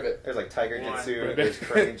Say rivet. there's like tiger One. jitsu, Rivet. there's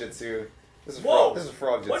crane jitsu. This is Whoa!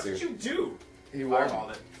 frog What jitsu. did you do? He won.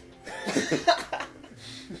 Fireballed it.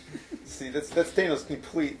 See, that's Daniel's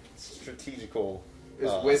complete strategical.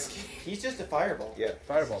 Is whiskey. He's just a fireball. Yeah,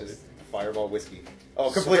 Fireball, just fireball whiskey. Oh,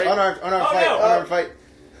 complete Straight- unarmed Oh, fight, no. unarmed fight,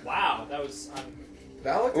 Wow, that was.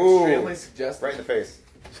 That looked Ooh. extremely suggestive. right in the face.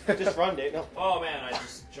 Just run, Daniel. Oh man, I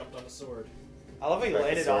just jumped on a sword. I love how you Right,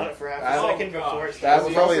 landed sorry. on it for half Oh, a second gosh. before it That This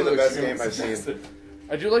was is probably also the best extremely game I've seen. suggestive.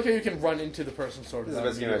 I do like how you can run into the person's sword This is the without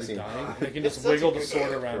best game I've immediately seen. dying. They can It's just such a wiggle the good sword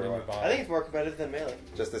game. around in your I body. think it's more competitive than Melee.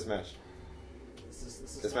 Just this match.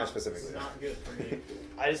 This match not, specifically. This is not good for me.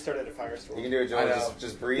 I just started a You firestorm. can do it, I Joel. know.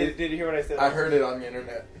 Just breathe. Did you hear what I said? I heard it on the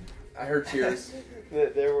internet. I heard tears.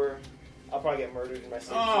 There were. I'll probably get murdered in my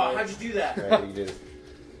sleep. Oh, tonight. how'd you do that? Right, you did it.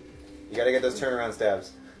 You gotta get those turnaround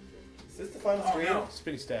stabs. Is this the final Oh screen? no!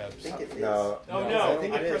 Spinny I stabs. think it is. No. Oh No, no! I I,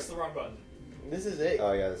 think it is. pressed the wrong button. This is it.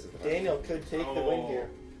 Oh yeah, this is the final. Daniel could take the win here.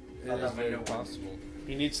 It I'll is have my very no one. possible.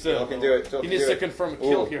 He needs Joel to. can do it. Joel He can needs do to it. confirm a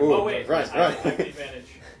kill Ooh, here. ooh. Oh wait, Run, I run. have the advantage.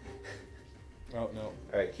 Oh no.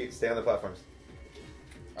 Alright, stay on the platforms.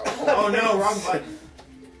 Oh no! Wrong button.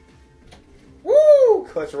 Woo!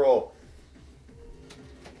 Clutch roll.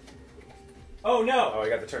 Oh no! Oh, I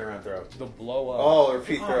got the turnaround throw. The blow up. Oh,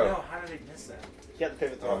 repeat Oh throw. no! How did I miss that? You got the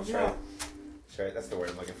pivot Oh, throw. try. Try. That's the word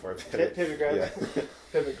I'm looking for. Pivot grab. Yeah.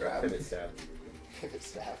 Pivot grab. Pivot stab. Pivot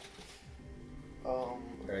stab. Or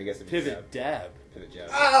I guess if you Pivot dab. Pivot jab.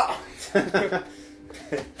 Ah!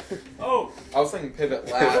 Oh! I was thinking pivot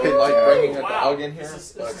lab, like bringing a Wow! dog in here.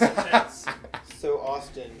 This is intense. So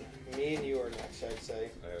Austin, me and you are next, I'd say,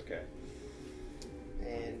 Okay.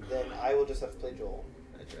 and then I will just have to play Joel,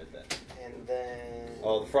 I dread that. and then.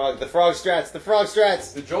 Oh, the frog strats. The frog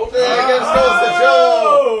strats. Did Joel There just goes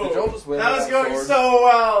Oh! Did Joel just win? That was with going sword? so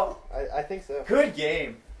well. I think so. Good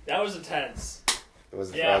game. That was intense. It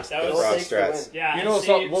was the Yeah, frog, that the was- frog Takes the strats. win. Yeah. You and know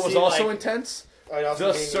see- what was see, also like, intense? Alright, Austin,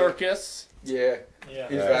 The being circus. Yeah, Yeah.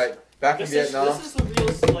 he's Yeah. right. Back in This Vietnam. is the real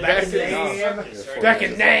like Back this in is the Vietnam. circus, Yeah, right? Back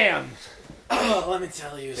in Nam. Oh, let me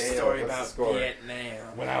tell you a Daniel, story what's the about score?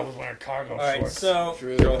 Vietnam. When I was wearing cargo All right, shorts. so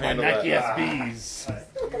Joel And handle Nike that. SBs. Stand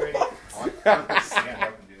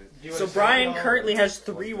up and do this. So Brian currently has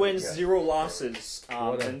 3 wins, 0 losses,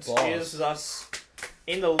 What a and boss. is thus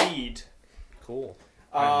in the lead. Cool.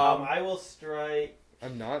 I will strike.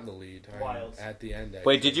 I'm not in the lead. I'm Wild. at the end.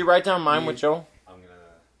 wait, did you write down mine with Joel? I'm gonna.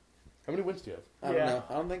 How many wins do you have? I don't Yeah. know.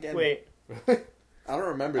 I don't think any. Wait. I don't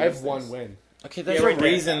remember. I have these one things. win. Okay, there's Yeah, a right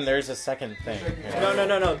there. reason there's a second thing.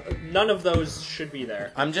 No. None of those should be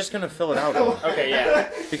there. I'm just gonna fill it out though, Okay, yeah.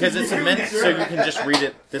 because it's meant so you can just read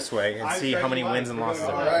it this way and see how many wins and losses it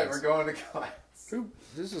Alright, we're has. going to class.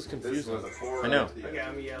 This is This confusing. was a 4. I know. Okay,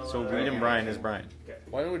 I'm yellow. So Reed and Brian is Brian.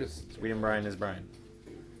 Why don't we just? Reed and Brian is Brian.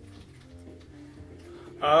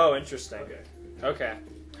 Oh, interesting. Okay.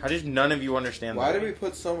 How did none of you understand Why that? did we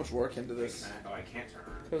put so much work into this? Oh, I can't turn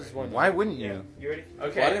around. Because why not? Why wouldn't you? You ready?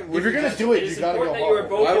 Okay. Why didn't we If you're gonna just- do it, It you is gotta go important that you are hard.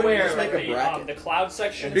 both Why would we aware just make that a bracket? the cloud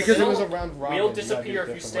section in Because the it was a middle round robin. will you gotta do disappear it if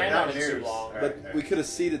you different stand ways. on it too Here's- long. But we could have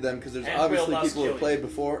seeded them because there's And obviously will not people who kill have played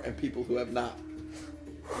before and people who have not.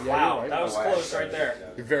 Yeah, Wow, you're right. that was close right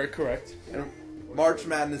there. You're very correct. March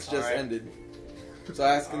Madness just Alright. ended. So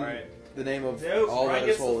I asked him Alright. the name of No, all Brian that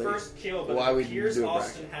is gets the holy. first kill, but Why it would appears you do a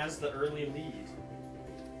Austin has the early lead.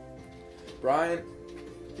 Brian,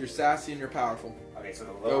 you're sassy and you're powerful. Okay, so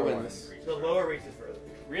the Go lower win one. this. The lower reaches further.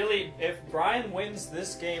 Really, if Brian wins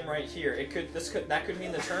this game right here, that could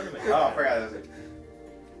mean the tournament. Oh, I forgot that was it.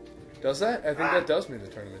 Does that? I think that does mean the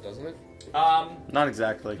tournament, doesn't it? Not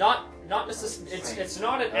exactly. Not necessarily. It's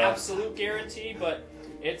not an absolute guarantee, but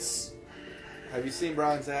it's. Have you seen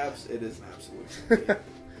Brian's abs? It is an absolute.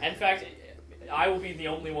 In fact, I will be the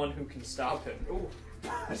only one who can stop him. Ooh.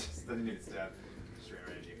 I just didn't need to stab. Straight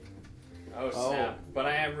right at you. Oh snap! But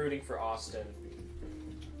I am rooting for Austin.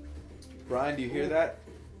 Brian, do you hear that?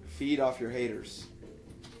 Feed off your haters.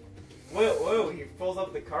 Whoa, he pulls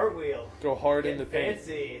up the cartwheel. Go hard in Getting the paint.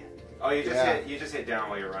 fancy. Oh, you Yeah. just hit down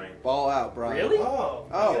while you're running. Ball out, Brian. Really? Oh.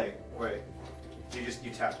 Oh. Okay. Wait.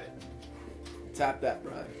 You tap it. Tap that,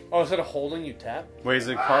 Brian. Oh, instead of holding, you tap? Wait, is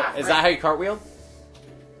it Ah, is that how you cartwheel?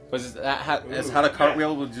 Was that how the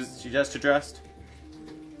cartwheel was just addressed?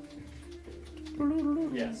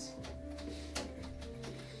 Yes.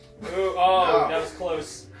 Ooh, oh, that was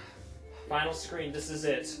close. Final screen. This is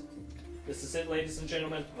it. This is it, ladies and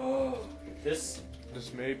gentlemen. This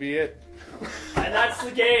may be it. And that's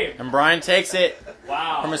the game. And Brian takes it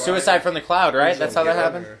Wow. from a suicide from the cloud, right? That's how that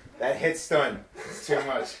happened? That hit stun. It's too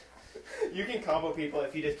much. You can combo people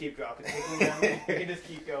if you just keep dropping people down. You can just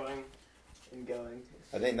keep going and going.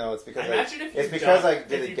 I think no, it's because Imagine if you it's because I duck-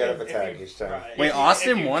 did if a you get up can- if attack you- each time. right. Wait, If you-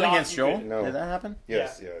 Austin if you won duck, against you Joel? could- No. Did that happen?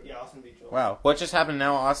 Yes, Yeah, yeah. Austin beat Joel. Wow. What just happened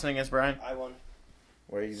now, Austin against Brian? I won.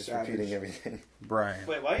 Why are you just Savage. repeating everything? Brian.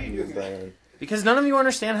 Wait, why are you doing that? Brian. Because none of you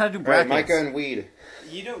understand how to do Right, brackets. Micah and Weed.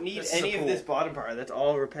 You don't need This is any a of pool. this bottom part. That's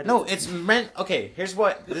all repetitive. No, it's meant... Okay, here's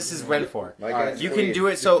what this is meant for. Micah Alright, and You Weed. can do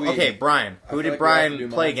it so... Queen. Okay, Brian. I Who feel did like we have to Brian do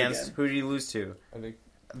play mines against? again. Who did he lose to? I think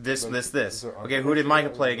This. Is there Okay, who did Micah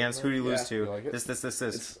play against? Who did he lose Yeah. to? You like it? This.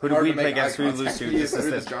 It's Who did hard we to play make against? eye Who did he lose contact to? with you This.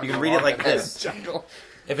 through the You can read it like this. jungle.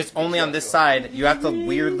 If it's only on this side, you have to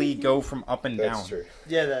weirdly go from up and That's down. true.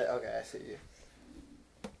 Yeah, okay, I see you.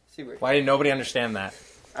 See where Why did nobody understand that?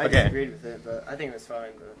 I Okay. disagreed with it, but I think it was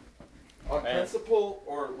fine. But On Man. principle,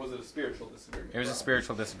 or was it a spiritual disagreement? It was a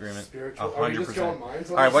spiritual disagreement. Spiritual. Are we just going 100%.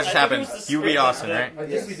 mines? All right, what just I think it happened? was the You beat spirit Austin, of right? I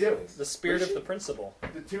think we do. The spirit of the principle.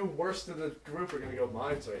 The two worst of the group are going to go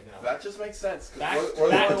mines right now. That just makes sense. 'cause Back, we're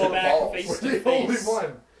the back only to one back, ball. face We're to the only face.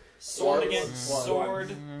 one. Sword One. against One.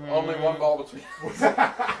 sword. Only one ball between.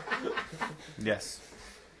 Yes.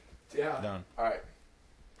 Yeah. Done. Alright.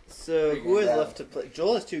 so who is left to play?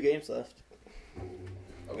 Joel has 2 games left.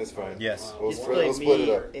 That's fine. Yes. We'll He's split, played we'll split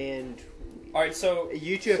me it up. and Alright, so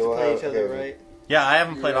you two have So to play how- each other, okay. right? Yeah, I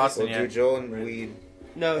haven't played Austin We'll do yet. Joel and Weed.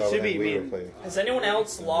 No, it Oh, should and be me. Weed and- will play. has anyone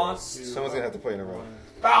else lost? Someone's going to have to play in a row.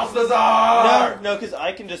 Balthazar! No, because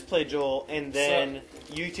I can just play Joel, and then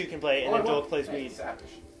you two can play, and then Joel plays Hey, Weed. savage.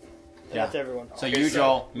 Yeah. That's everyone. So Okay, you, so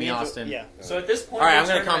Joel, me, Me and Jo- Austin. Yeah. So at this point, All right, in I'm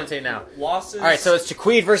the gonna tournament, commentate now. Losses. All right, so it's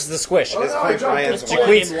Jaqueed versus the Squish. Let's no, play John, Brian's let's one.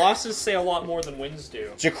 Jaqueed's and losses say a lot more than wins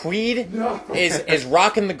do. Jaqueed No. is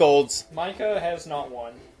rocking the golds. Micah has not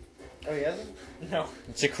won. Oh, he hasn't? No.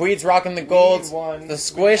 Jaqueed's rocking the golds. won. The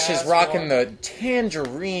Squish is has rocking won. the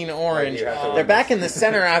tangerine orange. you have to They're win back in the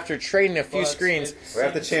center after trading a few But screens. it's- We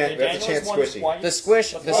have to chant- we have to Daniel's chant won squishy. twice, The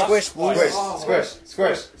squish- but the lost squish- twice. Squish, Oh. squish,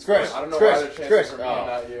 squish, squish, I don't know squish, why they're chanting squish. for me Oh, and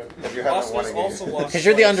not you. if you haven't won Austin's a also game. lost Because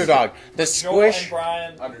you're the twice. underdog. The Joel and Squish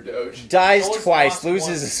Brian Under Doge. dies Joel's twice, lost loses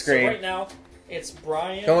once. the So screen. right now, it's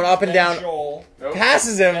Brian Going up and then down. Joel, Nope.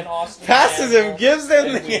 Passes then him. Austin, Passes Daniel, him. Gives them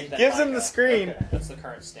then the Weed, then gives him the Micah. screen. Okay, that's the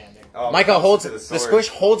current standing. Oh, Micah close holds to the sword. Squish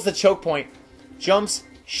holds the choke point, jumps,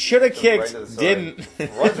 should have Goes kicked, right to the sword. didn't. Runs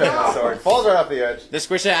right to the sword. Falls right off the edge. The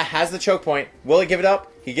Squish has the choke point. Will he give it up?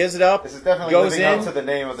 He gives it up. This is definitely Goes living in. up to the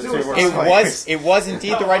name of the two Suicide. worst It was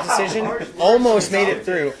indeed the right decision. Almost made it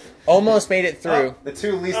through. Almost made it through. The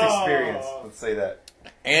two least experienced. Let's say that.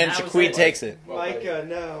 And That was Jaqueed it. takes it. Micah,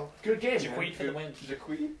 no. Good game. Jaqueed for the win.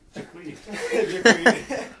 Jaqueed?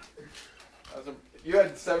 Jaqueed. You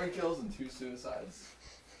had 7 kills and 2 suicides.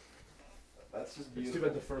 That's just It's too beautiful.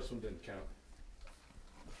 bad the first one didn't count.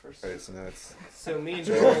 Alright, so now it's So me and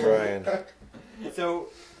Joel and Joel. Brian. So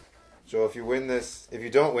Joel, if you win this, if you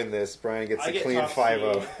don't win this, Brian gets I a get clean top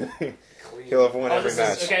 5-0. He'll have won Oh, every this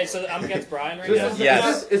match. is, okay, so I'm against Brian right This now. is-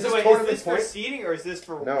 Yes. Is this wait, tournament is this for point? seeding or is this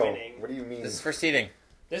for No, winning? what do you mean? This is for seeding.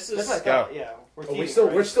 This That's is what I Go. thought. Yeah, we're Oh,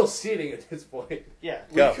 seeding. we're still seeding at this point. Yeah,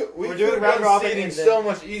 Go. We're doing round robin seeding and then- so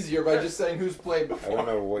much easier by just saying who's played I before. don't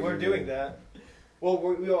know what we're you doing mean. that. Well,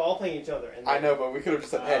 we were all playing each other. And I then- know, but we could have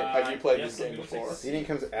just said, hey, have you played yes, this game let me take before? this. Seeding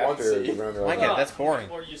comes One after seed. the round Micah, robin. that's boring.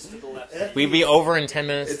 More used to the left. We'd be over in 10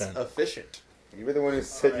 minutes It's then. efficient. You were the one who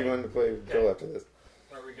said you wanted to play Joel after this.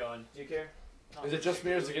 Where are we going? Do you care? No. Is it just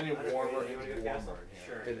me or is it getting warmer? You wanna go to Castle?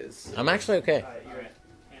 Sure. It is. I'm actually okay. Alright, you're right.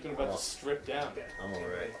 I'm about to strip down. I'm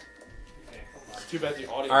alright. Okay, hold on. Too bad the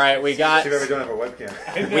audience. All right, we got Too bad we don't have a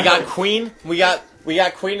webcam. we got Queen. We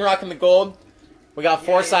got Queen rocking the gold. We got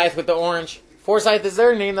Forsyth with the orange. Forsyth, is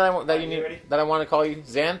there a name that I You need ready? that I want to call you?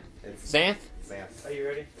 Xanth? It's Xanth? Xanth. Are you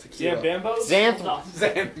ready? Yeah, Bambos? Xanth? Hold on.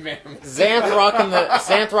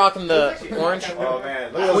 Xanth rocking the orange. Oh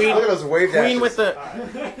man, look at Queen- those, look at those wave dashes. Queen with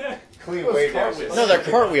the Clean wave dashes. no, they're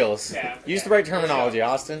cartwheels. Yeah. Use the right terminology,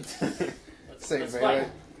 Austin. Let's, Same let's man, fight.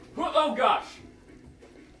 right? Oh gosh.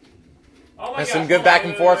 Oh my There's gosh. some good Hold back on,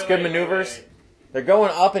 and wait, forth, wait, good wait, maneuvers. wait, wait. They're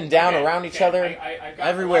going up and down Okay, around each okay, other, I got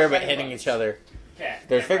everywhere the but left hitting button. each other. Okay.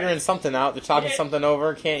 They're okay, figuring right. something out. They're talking Yeah. something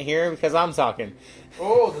over. Can't hear because I'm talking.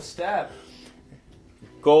 Oh, the stab.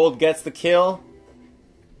 Gold gets the kill.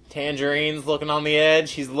 Tangerine's looking on the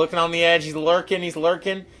edge. He's looking on the edge. He's lurking. He's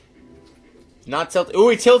lurking. Not tilt. Ooh,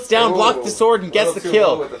 he tilts down, blocks the sword, and gets the Little too low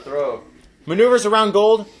kill. with the throw. Maneuvers around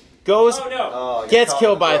Gold. Goes. Oh no. Oh, Gets caught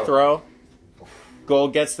killed the by a throw.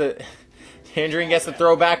 Gold gets the... Tangerine gets the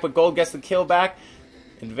throw back, but Gold gets the kill back.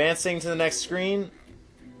 Advancing to the next screen.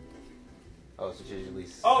 Oh, strategically.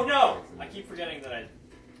 Oh no! I keep forgetting that I.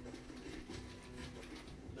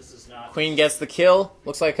 This is not. Queen gets the kill.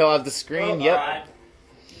 Looks like he'll have the screen. Oh, Yep. alright.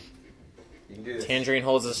 You can do this. Tangerine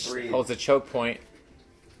holds a choke point.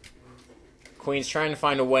 Queen's trying to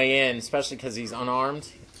find a way in, especially because he's unarmed.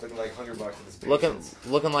 Looking like $100 at this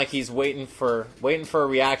Looking like he's waiting for a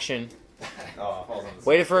reaction. Oh, falls on the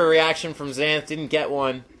Waited for a reaction from Xanth. Didn't get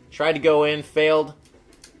one. Tried to go in. Failed.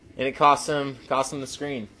 And it cost him the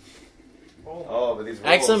screen. Oh, but these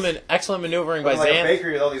rolls. Excellent maneuvering by Looking like a Xanth.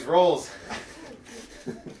 bakery with all these rolls.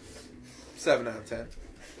 7 out of 10.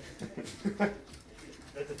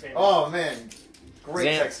 Oh man, great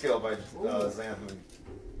Xanth. tech skill by Xanth.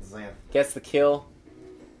 Gets the kill.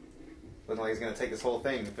 Looking like he's gonna take this whole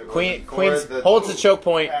thing. If it Queen wasn't for holds the choke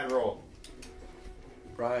point. bad roll.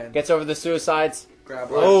 Brian. Gets over the suicides. Grab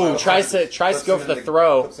Oh, tries to go for the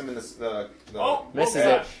throw. Puts him in the Misses oh,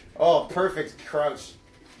 it. gosh. Oh, perfect crouch.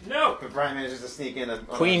 No! But Brian manages to sneak in.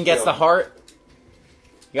 Queen gets the heart.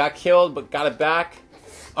 Got killed, but got it back.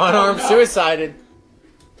 Unarmed, suicided.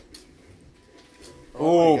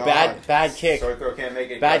 Oh Ooh, my God. bad kick. Short throw can't make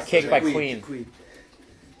it. Bad Costs kick the by Queen. Queen.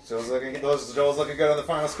 Joel's looking good on the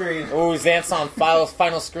final screen. Ooh, Xanth's on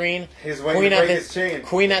final screen. He's waiting to break his chain.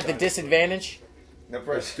 Queen at the disadvantage. No Just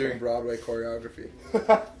pressure. doing Broadway choreography.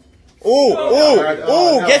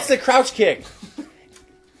 Ooh, gets the crouch kick.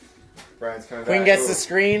 Brian's coming Queen back. gets Ooh. the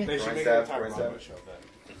screen. They should Brian make stab, an entire Brian Broadway stab. show of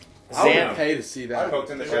that. I would Xanth, pay to see that. Poked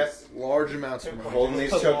in the chest. Large amounts of money. Holding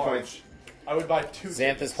these choke points. I would buy 2.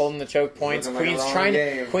 Xanth is holding the choke points. Looking like a wrong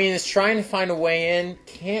game. Queen is trying to find a way in.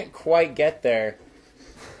 Can't quite get there.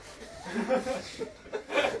 It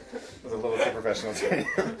was a little too professional.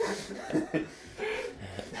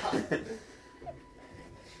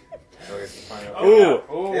 So I guess the final-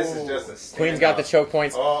 Ooh, This is just a stand Queen's got the up. choke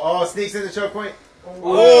points. Oh, sneaks in the choke point.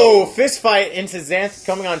 Ooh, fist fight into Xanth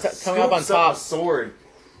coming up on Scoops up top. a sword.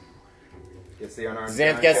 Gets the unarmed. Xanth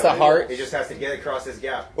down, gets kill. the heart. He just has to get across his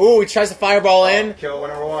gap. Ooh, he tries to fireball in. Kill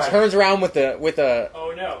number one. Turns around with a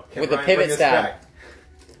Oh no. Can with a Brian pivot bring this stab. back?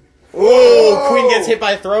 Ooh, Queen gets hit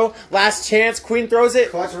by a throw. Last chance. Queen throws it.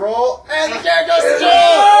 Clutch roll, and the carrot goes to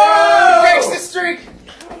Joel! Breaks the streak!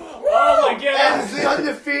 Oh my god! And the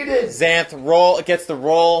undefeated! Xanth gets the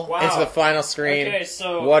roll Wow. into the final screen. Okay,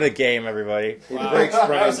 so. What a game, everybody. He Wow. breaks That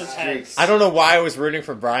Brian's was streaks. intense. I don't know why I was rooting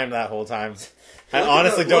for Brian that whole time. I Look at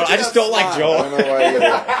honestly that- don't. look I at just that don't like smile. Joel. I don't know why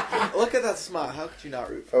either. Look at that smile. How could you not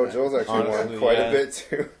root for Oh, that? Joel's actually Honestly, won quite yeah. a bit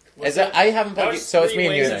too. Is that, I haven't That played. was So it's three me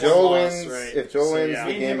and you. ways then. I Joel lost, wins. right? If Joel So, wins yeah. the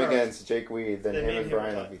Me and game him are- against Jake Weed, then Then him me and and him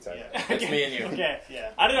Brian are will be tied. Yeah. It's me and you. Okay, yeah.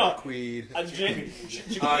 I don't know. Queen. Jake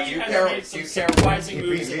you has care- made some you care- surprising you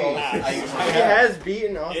moves in the beat me. past. He has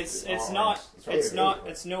beaten us.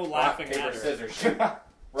 It's no laughing matter. scissors, shoot.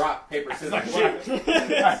 Rock, paper, scissors.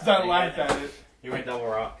 That's not laugh at it. You went double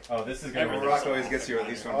rock. Oh, this is Everything. Rock always gets you at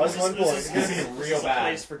least one. Oh, This that's is, one this point. is, this is, Real this is a bad.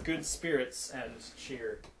 place for good spirits and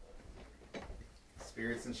cheer.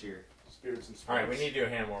 Spirits and cheer. Spirits and All right, we need to do a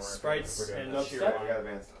hand warmer. Sprites We're doing and this. cheer. We gotta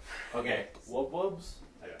ban stuff. Okay. Wub wubs.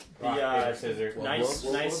 Rock, The paper, scissors. nice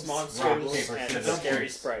Rock, monsters paper, and scissors. scary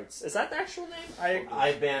sprites. Is that the actual name?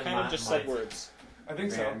 I banned kind of just said words. I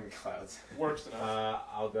think so. Ban clouds. Works enough.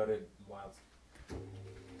 I'll go to Wilds.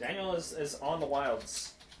 Daniel is on the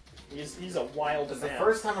wilds. He's a wild It's the man.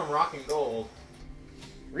 first time I'm rocking gold.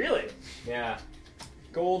 Really? Yeah.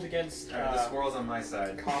 Gold against The squirrel's on my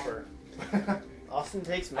side. copper. Austin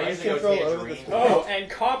takes I mind usually go control over the tangerine. Oh, and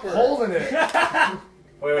copper. Holding it. Wait,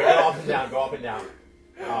 go up and down, go up and down.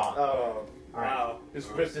 Oh. Oh. Wow.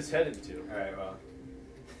 Just ripped his head into. Alright, well.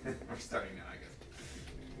 We're starting now, I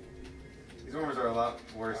guess. These warmers are a lot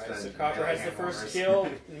worse Alright, than so Copper has the hand first warmers.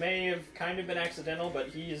 kill. May have kind of been accidental, but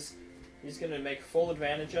he's going to make full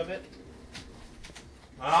advantage of it.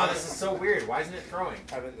 Oh, this is so weird. Why isn't it throwing?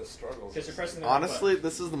 Having the struggles. Because you're pressing the wrong Honestly,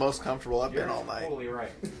 this is the most comfortable I've You're been all night. totally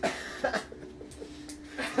right. button.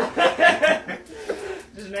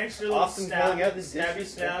 Just an extra little Austin pulling out the stabby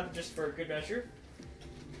stab, just for good measure.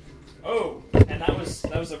 Oh, and that was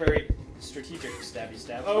a very strategic stabby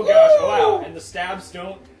stab. Oh gosh! Wow! And the stabs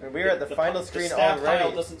don't. And we're at the final the screen stab pile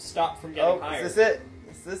already. doesn't stop from getting Oh, higher. is this it?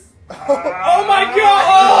 Is this? Oh my god!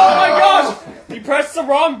 Oh my gosh! He pressed the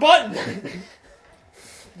wrong button.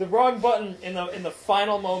 The wrong button in the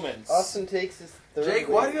final moments. Austin takes his third. Jake,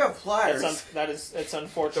 why do win. you have pliers? It's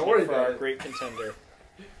unfortunate Don't worry for about our it. great contender.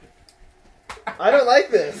 I don't like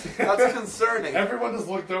this. That's concerning. Everyone just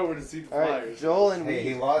looked over to see the All right, flyers. Joel and Hey,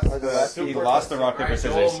 he Wheat lost are the last the two rock paper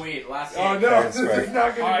Joel and Wheat, last Oh game. no, That's this right. is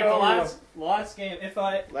not gonna Alright, go. the last game. If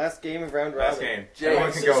I Last game of round Last robin. game. Jake,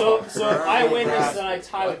 Everyone can go so home. if I win this, then I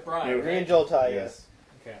tie with Brian. Me and Joel tie, yes.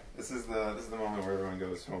 Okay. This is the moment where everyone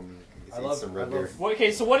goes home and I eats love- some I red love- beer. Well,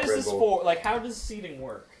 okay, so what is Red this Bull. for? Like, how does seeding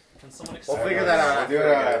work? Can someone explain? We'll figure that out Do it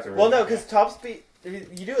afterwards. Well, no, because top speed.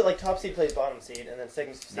 You do it like top seed plays bottom seed, and then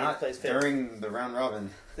second seed Not plays fifth. during the round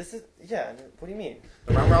robin. This is what do you mean?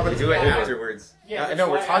 The round robin Do it yeah. afterwards. Yeah, no,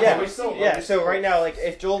 we're that's talking why- about- we still- Yeah, so right now, like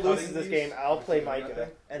if Joel loses Cutting this these? game, I'll play Micah, Nothing?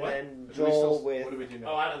 and What? then Do we Joel still- with. What do we do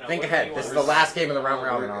now? Oh, I don't know. Think What do ahead. you This is want? the last game of the round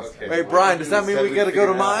robin. Okay. Wait, Brian, does that mean we gotta go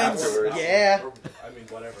to mines? Yeah. I mean,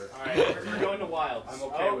 whatever. All right, we're going to wilds. I'm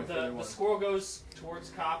okay with the anyone. squirrel goes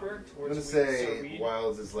towards copper. I'm Towards gonna wheat, say so weed.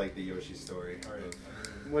 Wilds is like the Yoshi story. All right.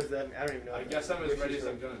 What does that mean? I don't even know. I guess I'm as ready as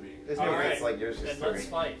I'm gonna be. There's All no right. It's like Yoshi's Then story. let's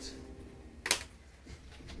fight.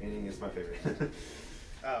 Meaning is my favorite.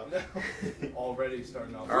 Oh. Already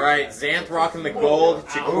starting off. All right, Xanth rocking the gold. Ooh, it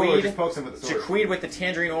Jaquid, just pokes him with the sword. Jaquid with the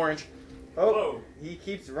tangerine orange. Oh, Whoa. he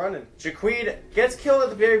keeps running. Jaquid gets killed at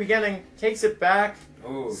the very beginning, takes it back,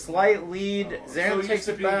 Ooh. slight lead. So Xanth he takes used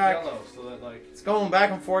to it be back. Yellow, so that like. It's going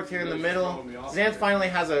back and forth here in the Really middle. throwing me off Xanth there. finally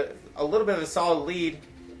has a little bit of a solid lead.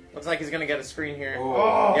 Looks like he's gonna get a screen here.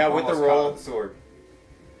 Oh, Yeah, with the almost caught roll. with the sword.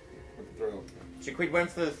 With the throw. Jaquid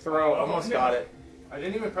went for the throw, almost got it. I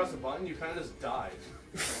didn't even press a button. You kind of just died.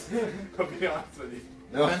 To be honest with you.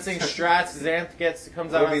 No. Fencing strats, Xanth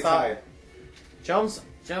comes out It'll on be top. tied. Jumps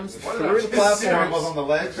What did I through the just say? Almost on platforms. the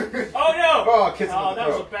ledge. Oh no! Oh, kids him Oh, with the that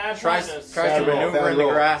was a throw. bad Tries blindness. to Bad roll, maneuver bad in the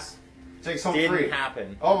roll. grass. Takes home Didn't free.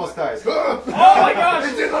 happen. Almost dies. Oh my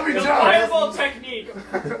gosh! It didn't let me The jump. fireball technique.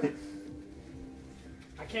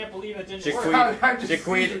 I can't believe it didn't work.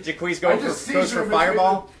 Jaquid's going just for, goes seizure for between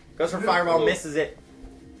fireball. Goes for the- fireball, misses it.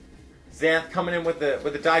 Xanth coming in with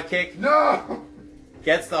the dive kick. No!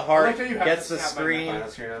 Gets the I heart. like how you have Gets to the snap my screen. Final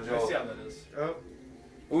screen on I Joel. see how that is. Oh.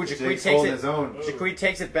 Ooh, Jaquid Jake's takes holding it. his own. Jaquid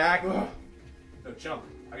takes it back. No, jump.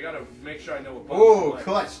 I gotta make sure I know what buttons Ooh, to play.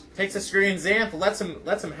 clutch. Takes the screen. Xanth lets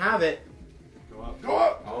him have it. Go up. Go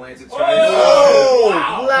up! Only it's a Oh! try. Oh!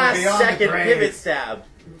 Wow. Last Beyond the second grave. pivot stab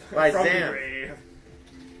by From the Xanth. grave.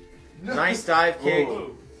 No. Nice dive kick.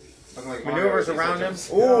 Ooh. Looking like Maneuvers Mario around him. with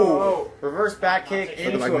these Ooh! Oh. Reverse back kick Looking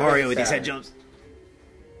into like a Mario pivot with these stab. head jumps.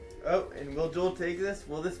 Oh, and will Joel take this?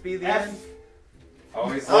 Will this be the F. end?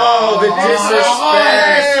 Always Oh, the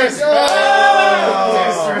disrespect!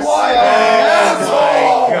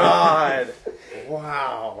 Oh my god!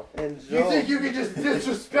 Wow. And You Joel. think you can just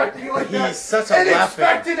disrespect me like that? He's such a and weapon.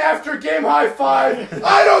 expect an after game high five?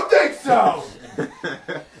 I don't think so!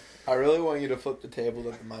 I really want you to flip the table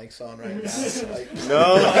that the mic's on right now.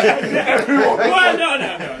 Like, Everyone, What? No.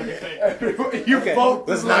 everyone, you Okay. both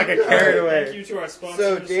Let's not get carried away. Thank you to our sponsors.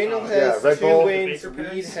 So Daniel has Red 2 Bull. wins. Baker Reed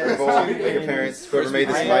Parents. has 2 Red Bull, Baker wins. Parents, whoever made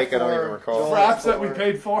this I mic, have I don't 4, even recall. Joel fraps has that we 4.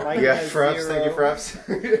 paid for. Mike Yeah, has Fraps, thank you, 0.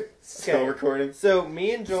 Fraps. Still Okay. recording. So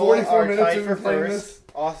me and Joel 44 are minutes tied of for playing first.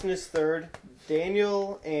 Austin is third.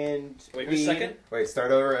 Daniel and Wait, Reed, who's second? Wait,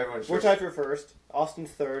 start over, everyone. we're tied for first.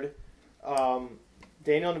 Austin's third.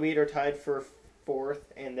 Daniel and Reed are tied for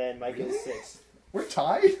fourth, and then Mike is sixth. We're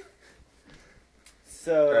tied?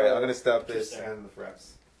 So Alright, I'm gonna stop this Interesting. and the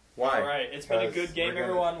Fraps. Why? All right, it's been a Because good game, we're gonna-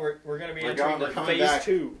 everyone. We're going to be we're entering going- we're the coming phase back.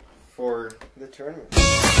 2. For the tournament.